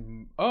it?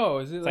 Oh,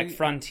 is it It's like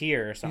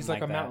Frontier or something He's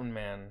like a that. mountain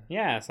man.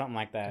 Yeah, something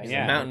like that. He's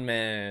yeah, a mountain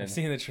man. I've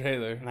seen the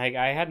trailer. Like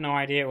I had no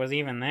idea it was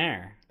even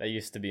there. That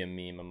used to be a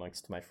meme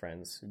amongst my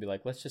friends. We'd be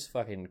like, let's just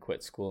fucking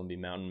quit school and be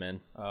mountain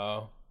men.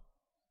 Oh.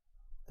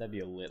 That'd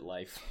be a lit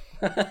life.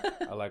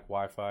 I like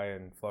Wi-Fi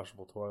and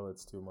flushable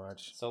toilets too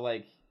much. So,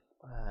 like,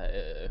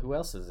 who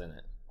else is in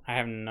it? I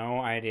have no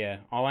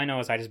idea. All I know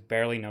is I just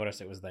barely noticed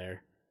it was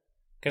there.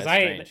 Because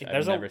I've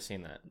never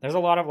seen that. There's a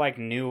lot of like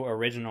new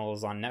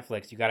originals on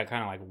Netflix. You got to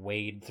kind of like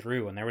wade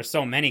through, and there were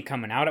so many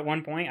coming out at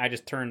one point. I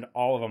just turned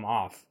all of them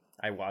off.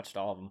 I watched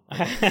all of them.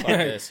 Fuck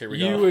this. Here we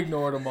go. You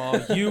ignored them all.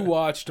 You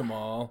watched them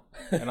all,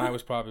 and I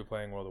was probably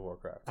playing World of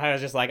Warcraft. I was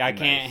just like, I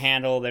can't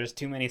handle. There's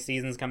too many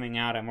seasons coming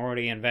out. I'm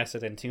already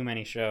invested in too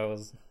many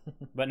shows.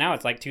 But now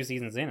it's like 2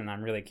 seasons in, and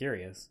I'm really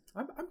curious.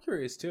 I'm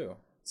curious too.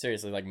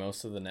 Seriously, like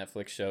most of the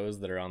Netflix shows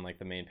that are on like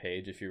the main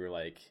page, if you were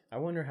like, I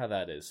wonder how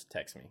that is,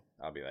 text me.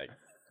 I'll be like,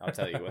 I'll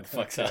tell you what the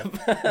fuck's up.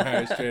 All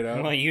right, straight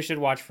up. Well, you should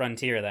watch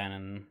Frontier then,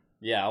 and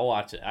Yeah, I'll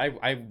watch it.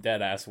 I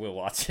dead ass will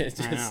watch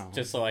it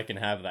just so I can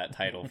have that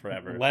title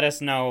forever. let us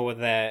know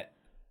that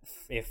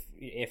if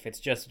it's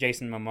just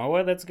Jason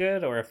Momoa that's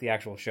good, or if the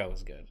actual show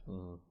is good.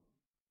 Mm.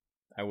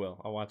 I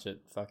will. I'll watch it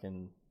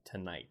fucking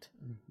tonight,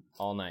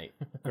 all night.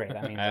 Great.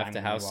 That means I have I'm to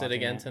gonna be house it watching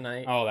again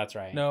tonight. Oh, that's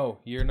right. No,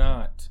 you're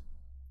not.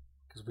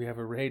 Because we have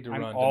a raid to I'm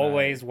run.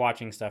 always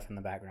watching stuff in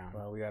the background.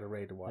 Well, we got a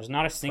raid to watch. There's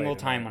not a single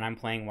play time tonight. when I'm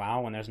playing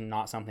WoW when there's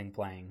not something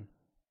playing.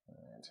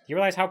 Do you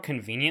realize how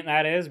convenient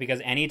that is? Because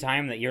any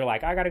time that you're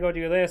like, I gotta go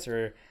do this,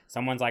 or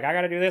someone's like, I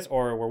gotta do this,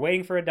 or we're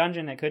waiting for a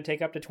dungeon that could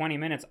take up to 20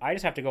 minutes, I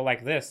just have to go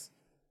like this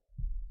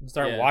and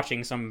start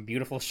watching some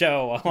beautiful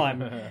show while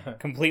I'm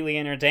completely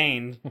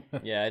entertained.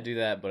 Yeah, I do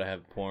that, but I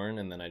have porn,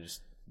 and then I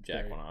just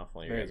jack one off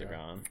while you guys are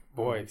gone.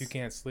 Boy, if you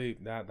can't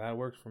sleep, that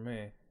works for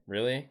me.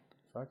 Really?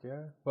 Fuck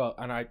yeah. Well,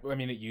 and I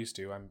mean, it used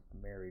to. I'm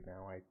married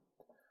now.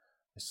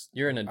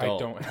 You're an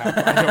adult.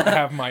 I don't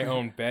have my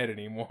own bed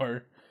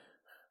anymore.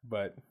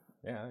 But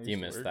yeah. Do you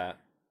miss that?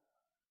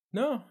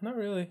 No, not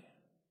really.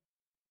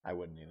 I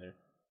wouldn't either.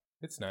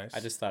 It's nice. I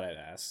just thought I'd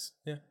ask.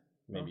 Yeah.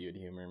 Maybe you'd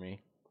humor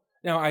me.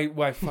 No,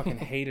 I fucking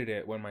hated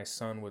it when my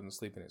son wouldn't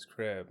sleep in his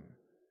crib.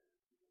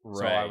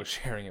 Right. So I was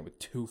sharing it with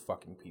 2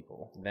 fucking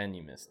people. Then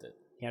you missed it.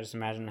 Yeah, just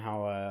imagine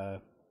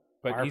how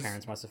But our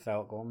parents must have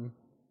felt, Golden.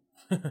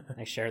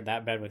 They shared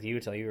that bed with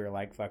you till you were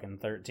like fucking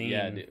 13.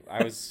 Yeah, dude, I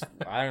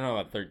don't know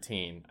about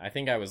 13. I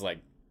think I was like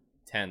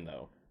 10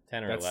 though.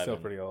 10 or That's 11. still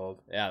pretty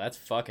old. Yeah, that's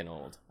fucking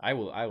old. I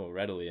will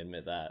readily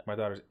admit that. My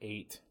daughter's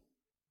 8.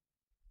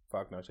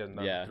 Fuck no, she hasn't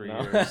done it in 3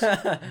 no. years.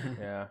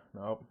 Yeah,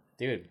 nope.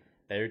 Dude,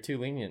 they were too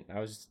lenient.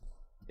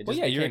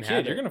 You're You're a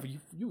kid.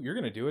 You're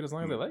gonna do it as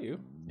long as they let you.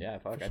 Yeah,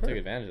 fuck. For I sure. took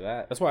advantage of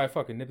that. That's why I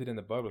fucking nipped it in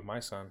the bud with my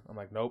son. I'm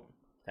like, nope.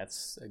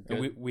 That's a And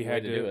good we way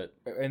had to do it.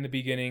 In the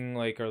beginning,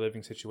 like our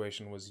living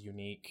situation was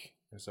unique,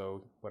 and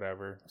so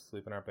whatever,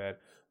 sleep in our bed.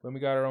 When we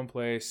got our own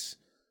place,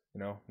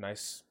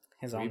 nice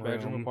His own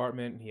 3-bedroom room.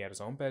 apartment. He had his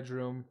own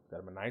bedroom.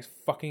 Got him a nice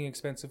fucking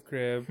expensive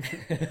crib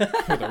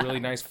with a really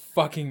nice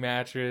fucking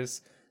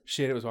mattress.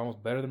 Shit, it was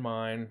almost better than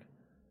mine.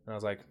 And I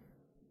was like,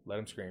 let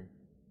him scream.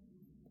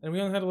 And we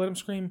only had to let him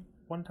scream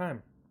one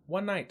time,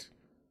 one night.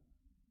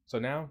 So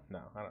now,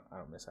 no, I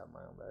don't miss having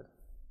my own bed.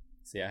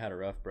 See, I had a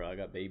rough, bro. I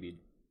got babied.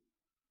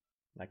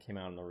 I came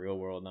out in the real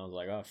world, and I was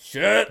like, oh,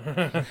 shit!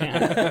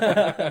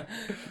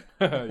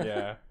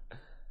 Yeah.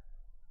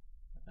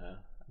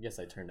 I guess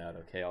I turned out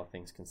okay, all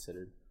things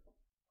considered.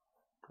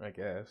 I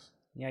guess.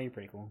 Yeah, you're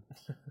pretty cool.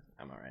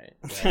 I'm alright.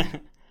 Yeah,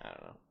 I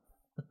don't know.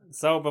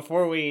 So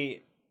before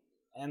we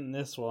end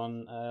this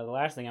one, the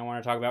last thing I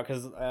want to talk about,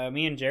 because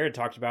me and Jared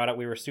talked about it,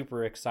 we were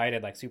super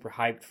excited, like super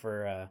hyped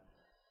for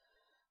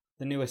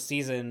the newest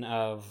season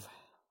of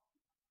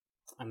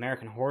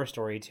American Horror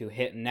Story to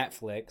hit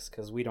Netflix,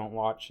 because we don't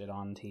watch it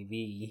on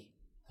TV.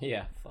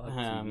 Yeah, fuck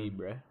TV,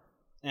 bruh.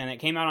 And it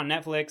came out on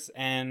Netflix,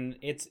 and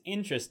it's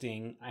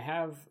interesting. I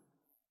have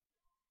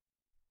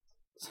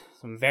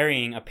some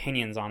varying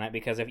opinions on it,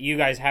 because if you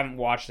guys haven't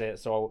watched it,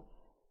 so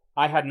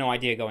I had no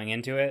idea going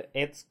into it.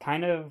 It's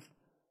kind of,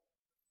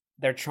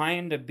 they're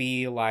trying to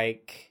be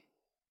like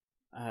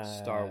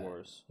Star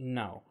Wars.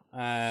 No.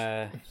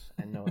 I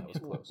know that was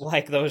close.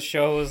 Like those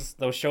shows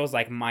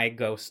like My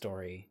Ghost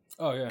Story.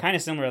 Oh, yeah. Kind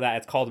of similar to that.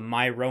 It's called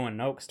My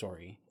Roanoke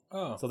Story.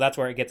 Oh. So that's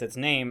where it gets its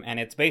name, and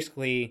it's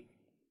basically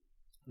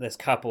this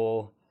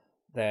couple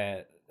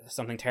that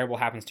something terrible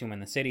happens to them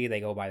in the city. They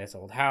go by this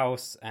old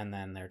house, and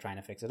then they're trying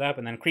to fix it up,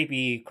 and then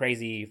creepy,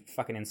 crazy,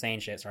 fucking insane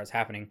shit starts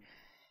happening.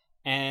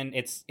 And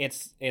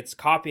it's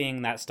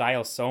copying that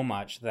style so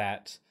much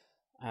that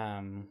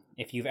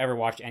if you've ever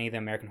watched any of the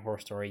American Horror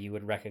Story, you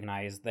would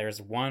recognize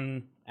there's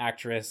one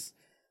actress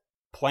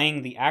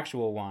playing the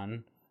actual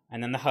one,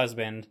 and then the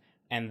husband,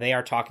 and they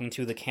are talking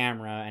to the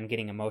camera and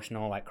getting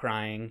emotional, like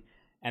crying.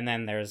 And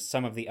then there's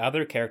some of the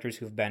other characters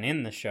who've been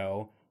in the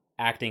show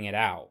acting it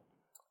out.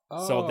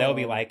 So they'll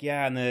be like,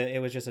 yeah, and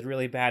it was just a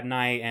really bad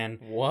night, and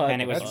What?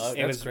 and it was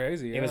That's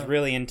crazy. Yeah. it was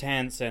really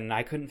intense, and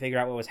I couldn't figure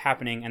out what was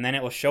happening, and then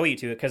it will show you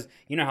to it, because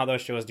you know how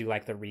those shows do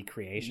like the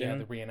recreation, yeah,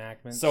 the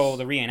reenactment. So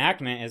the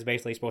reenactment is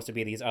basically supposed to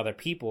be these other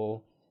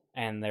people,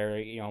 and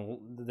they're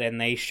then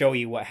they show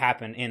you what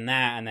happened in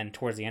that, and then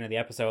towards the end of the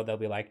episode they'll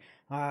be like,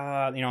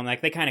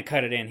 like they kind of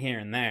cut it in here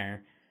and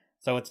there,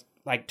 so it's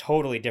like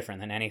totally different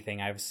than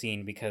anything I've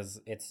seen, because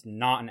it's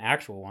not an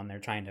actual one. They're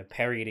trying to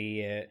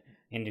parody it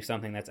into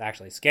something that's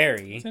actually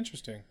scary. It's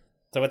interesting.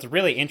 So it's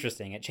really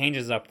interesting. It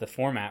changes up the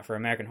format for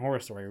American Horror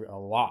Story a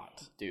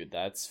lot. Dude,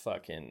 that's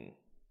fucking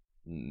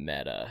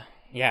meta.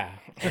 Yeah,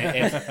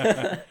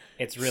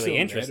 it's really So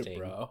interesting, meta,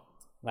 bro.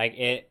 Like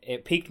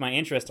it piqued my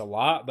interest a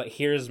lot. But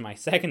here's my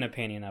second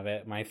opinion of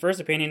it. My first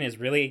opinion is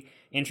really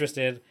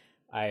interested.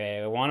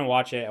 I want to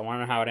watch it. I want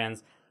to know how it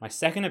ends. My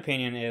second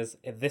opinion is,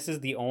 if this is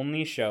the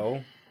only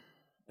show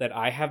that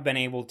I have been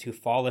able to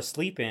fall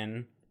asleep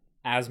in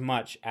as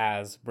much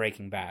as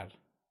Breaking Bad.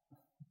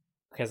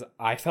 Because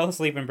I fell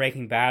asleep in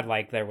Breaking Bad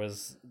like there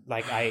was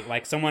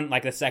someone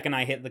the second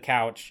I hit the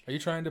couch. Are you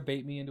trying to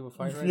bait me into a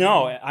fight right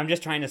No, now? I'm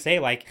just trying to say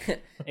Why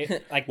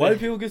do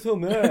people get so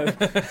mad?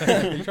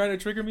 Are you trying to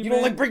trigger me, You man?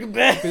 don't like Breaking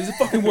Bad? Is it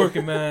fucking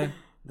working, man?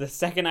 the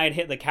second I'd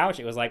hit the couch,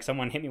 it was like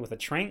someone hit me with a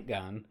trank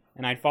gun,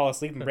 and I'd fall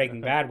asleep in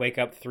Breaking Bad, wake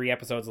up 3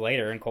 episodes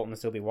later, and Colton would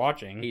still be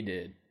watching. He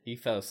did. He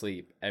fell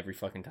asleep every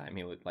fucking time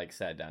he would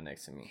sat down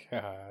next to me.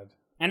 God.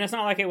 And it's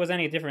not like it was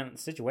any different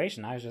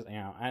situation. I was just,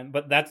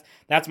 but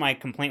that's my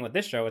complaint with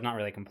this show. It's not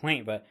really a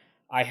complaint, but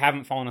I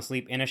haven't fallen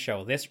asleep in a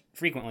show this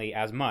frequently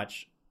as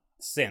much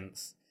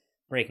since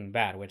Breaking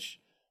Bad, which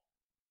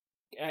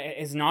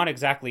is not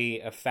exactly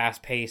a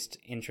fast-paced,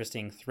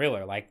 interesting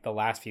thriller like the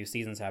last few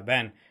seasons have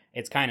been.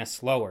 It's kind of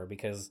slower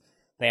because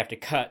they have to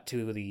cut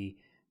to the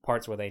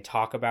parts where they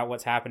talk about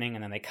what's happening,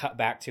 and then they cut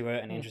back to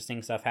it, and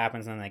interesting stuff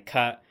happens, and then they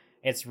cut.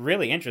 It's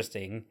really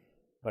interesting,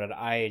 but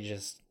I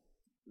just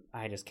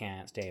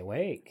can't stay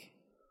awake.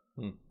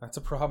 That's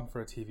a problem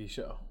for a TV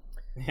show.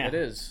 Yeah. It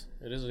is.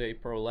 It is a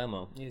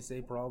problemo. It's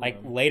a problem. Like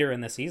later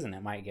in the season,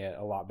 it might get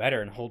a lot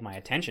better and hold my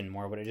attention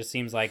more, but it just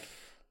seems like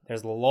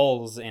there's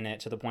lulls in it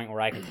to the point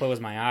where I can close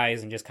my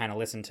eyes and just kind of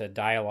listen to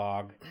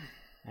dialogue,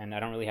 and I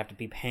don't really have to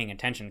be paying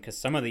attention, because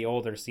some of the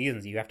older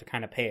seasons you have to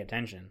kind of pay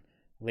attention.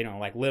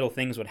 Like little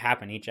things would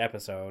happen each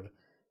episode,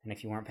 and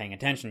if you weren't paying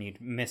attention,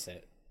 you'd miss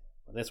it.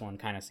 But this one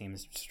kind of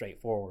seems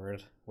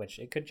straightforward, which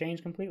it could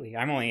change completely.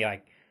 I'm only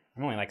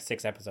like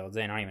 6 episodes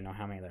in. I don't even know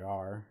how many there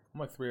are. I'm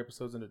like 3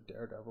 episodes into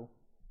Daredevil.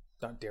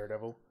 Not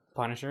Daredevil.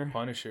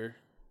 Punisher.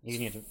 You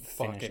need to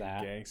finish fucking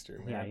that. gangster,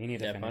 man. Yeah, you need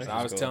to finish Punisher's that.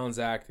 I was cool. telling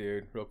Zach,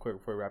 dude, real quick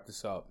before we wrap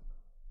this up,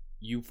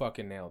 you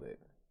fucking nailed it.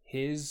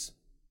 His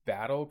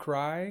battle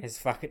cry, It's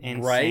fucking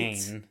insane.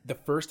 Right? the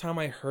first time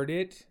I heard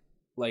it,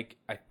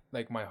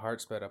 my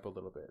heart sped up a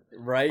little bit.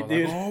 Right, I was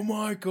dude? like, oh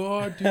my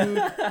god,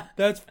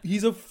 dude,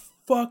 he's a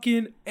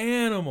fucking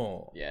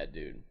animal. Yeah,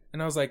 dude.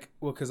 And I was like,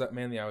 well, because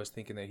mainly I was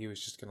thinking that he was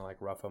just gonna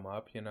rough him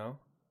up,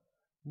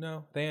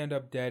 No, they end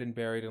up dead and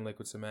buried in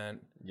liquid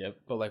cement. Yep.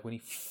 But when he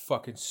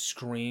fucking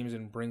screams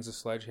and brings a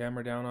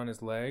sledgehammer down on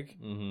his leg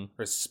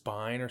or his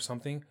spine or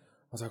something,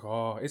 I was like,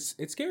 oh,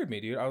 it scared me,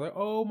 dude. I was like,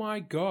 oh my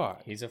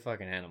god, He's a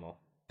fucking animal.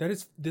 that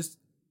is this.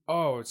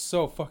 Oh, it's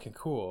so fucking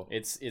cool.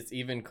 It's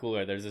even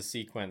cooler. There's a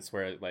sequence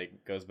where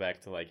it goes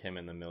back to him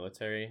in the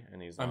military,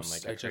 and he's on a I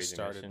crazy just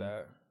started mission.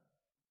 that.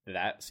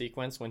 That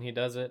sequence when he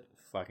does it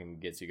fucking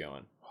gets you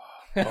going.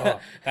 Oh.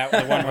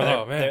 The one where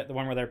Oh, man. the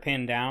one where they're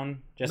pinned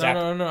down. Just No,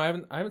 after. no,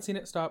 I haven't seen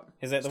it. Stop.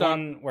 Is it the Stop.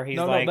 one where he's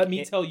no, like? let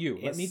me tell you.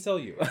 Let me tell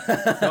you.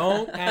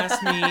 Don't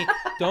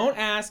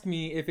ask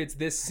me if it's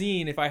this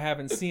scene if I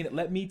haven't seen it.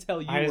 Let me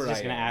tell you. I was where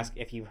just I gonna am. ask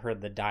if you've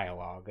heard the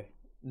dialogue.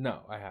 No,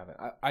 I haven't.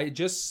 I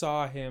just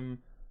saw him.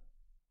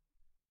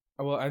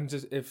 Well,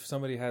 if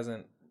somebody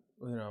hasn't,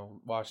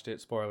 watched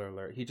it. Spoiler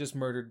alert: he just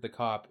murdered the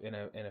cop in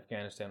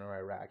Afghanistan or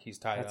Iraq. He's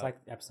tied That's up. like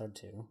episode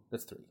 2.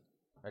 That's 3.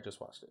 I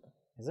just watched it.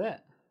 Is it?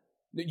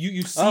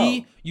 You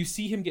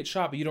see him get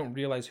shot, but you don't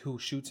realize who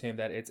shoots him.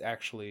 That it's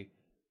actually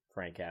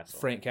Frank Castle.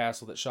 Frank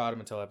Castle that shot him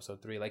until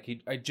episode 3.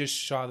 I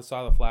just saw the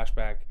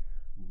flashback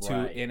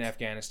Right. in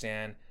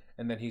Afghanistan,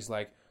 and then he's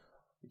like,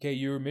 "Okay,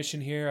 your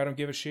mission here. I don't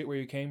give a shit where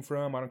you came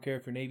from. I don't care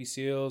if you're Navy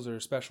SEALs or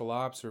Special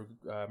Ops or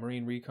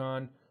Marine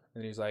Recon."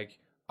 And he's like,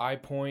 "I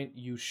point,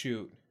 you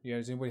shoot. Yeah,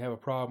 does anybody have a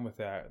problem with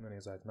that?" And then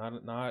he's like,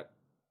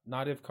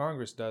 "Not if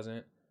Congress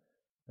doesn't."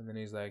 And then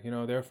he's like,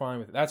 they're fine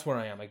with it. That's where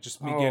I am.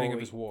 Just beginning of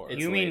his war. It's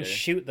You mean later.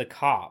 shoot the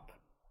cop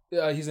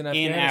He's in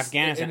Afghanistan. in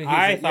Afghanistan? and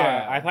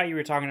I thought you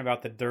were talking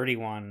about the dirty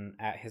one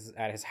at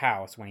his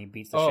house when he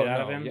beats the shit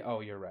out of him. Yeah, oh,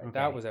 you're right. Okay.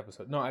 That was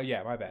episode. No,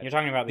 yeah, my bad. You're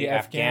talking about the Afghanis-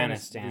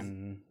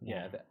 Afghanistan.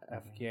 Yeah, the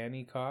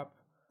Afghani cop.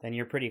 Then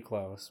you're pretty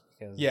close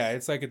because Yeah,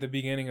 it's at the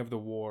beginning of the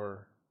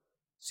war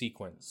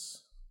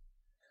sequence.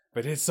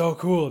 But it's so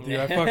cool, dude.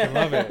 I fucking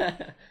love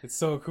it. It's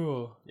so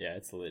cool. Yeah,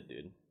 it's lit,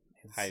 dude.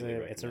 it's Highly a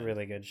recommend.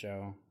 really good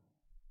show.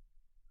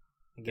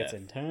 It gets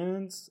Def.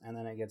 intense and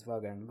then it gets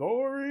fucking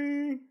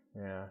gory.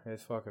 Yeah,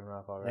 it's fucking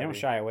rough already. They don't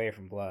shy away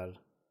from blood.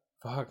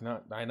 Fuck,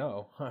 not. I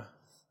know. Huh.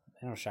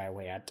 They don't shy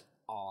away at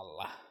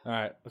All.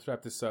 right, let's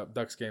wrap this up.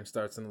 Ducks game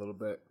starts in a little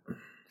bit.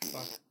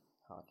 Fuck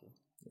hockey.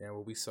 Yeah,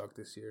 well, we suck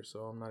this year, so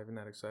I'm not even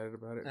that excited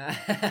about it.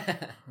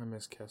 I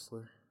miss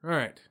Kessler. All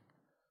right.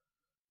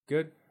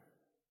 Good.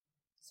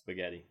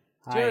 Spaghetti.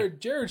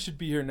 Jared should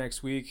be here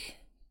next week.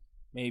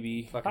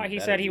 Maybe. I thought he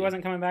said he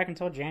wasn't coming back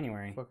until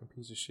January. Fucking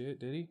piece of shit,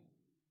 did he?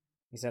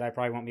 He said I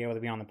probably won't be able to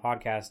be on the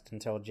podcast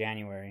until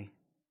January.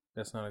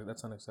 That's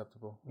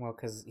unacceptable. Well,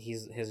 because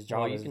his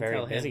job is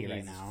very busy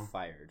right now.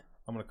 Fired.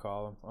 I'm gonna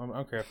call him. I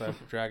don't care if I have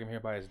to drag him here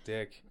by his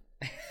dick.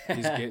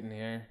 He's getting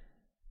here.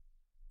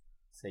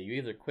 Say you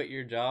either quit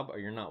your job or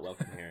you're not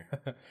welcome here.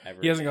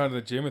 Ever He hasn't gone to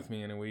the gym with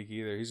me in a week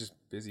either. He's just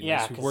busy.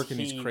 Yeah, he's working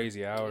these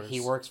crazy hours. He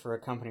works for a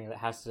company that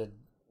has to.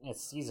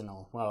 It's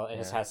seasonal. Well, it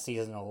just has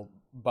seasonal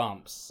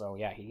bumps. So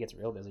yeah, he gets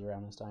real busy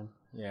around this time.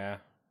 Yeah,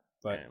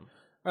 but Damn.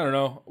 I don't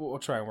know. We'll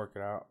try and work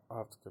it out. I'll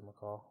have to give him a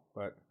call.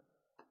 But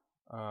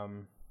all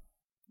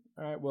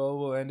right. Well,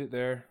 we'll end it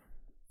there.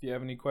 If you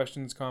have any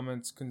questions,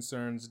 comments,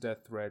 concerns,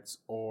 death threats,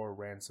 or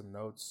ransom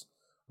notes,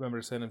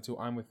 remember to send them to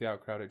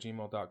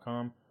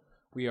imwiththeoutcrowd@gmail.com.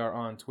 We are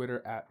on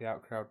Twitter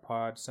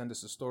 @theoutcrowdpod. Send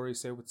us a story.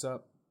 Say what's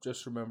up.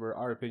 Just remember,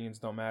 our opinions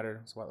don't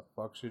matter. So why the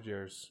fuck should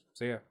yours?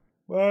 See ya.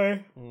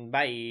 Bye.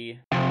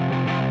 Bye.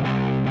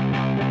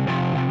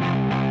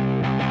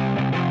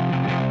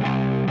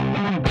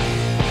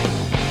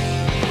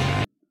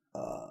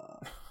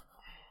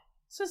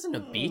 This isn't a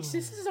beach.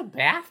 This is a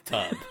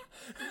bathtub.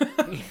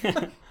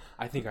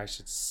 I think I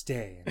should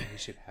stay and we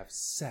should have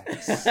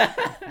sex.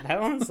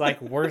 That one's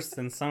like worse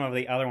than some of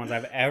the other ones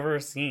I've ever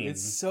seen.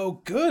 It's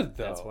so good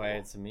though. That's why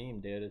it's a meme,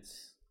 dude.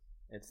 It's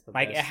the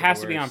like best it has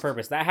of to the be on worst.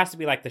 purpose. That has to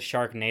be like the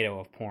Sharknado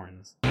of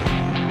porns.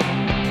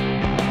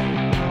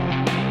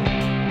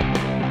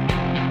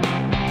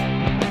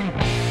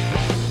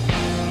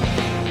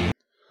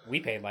 We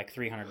paid like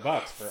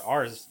 $300 for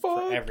ours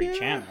for every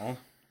channel.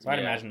 So I'd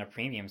imagine a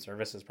premium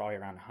service is probably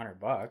around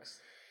 $100.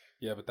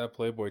 Yeah, but that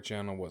Playboy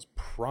channel was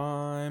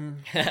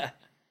prime. Dude,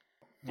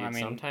 I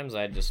mean, sometimes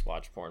I just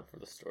watch porn for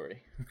the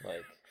story.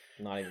 Like,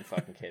 not even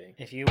fucking kidding.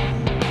 if you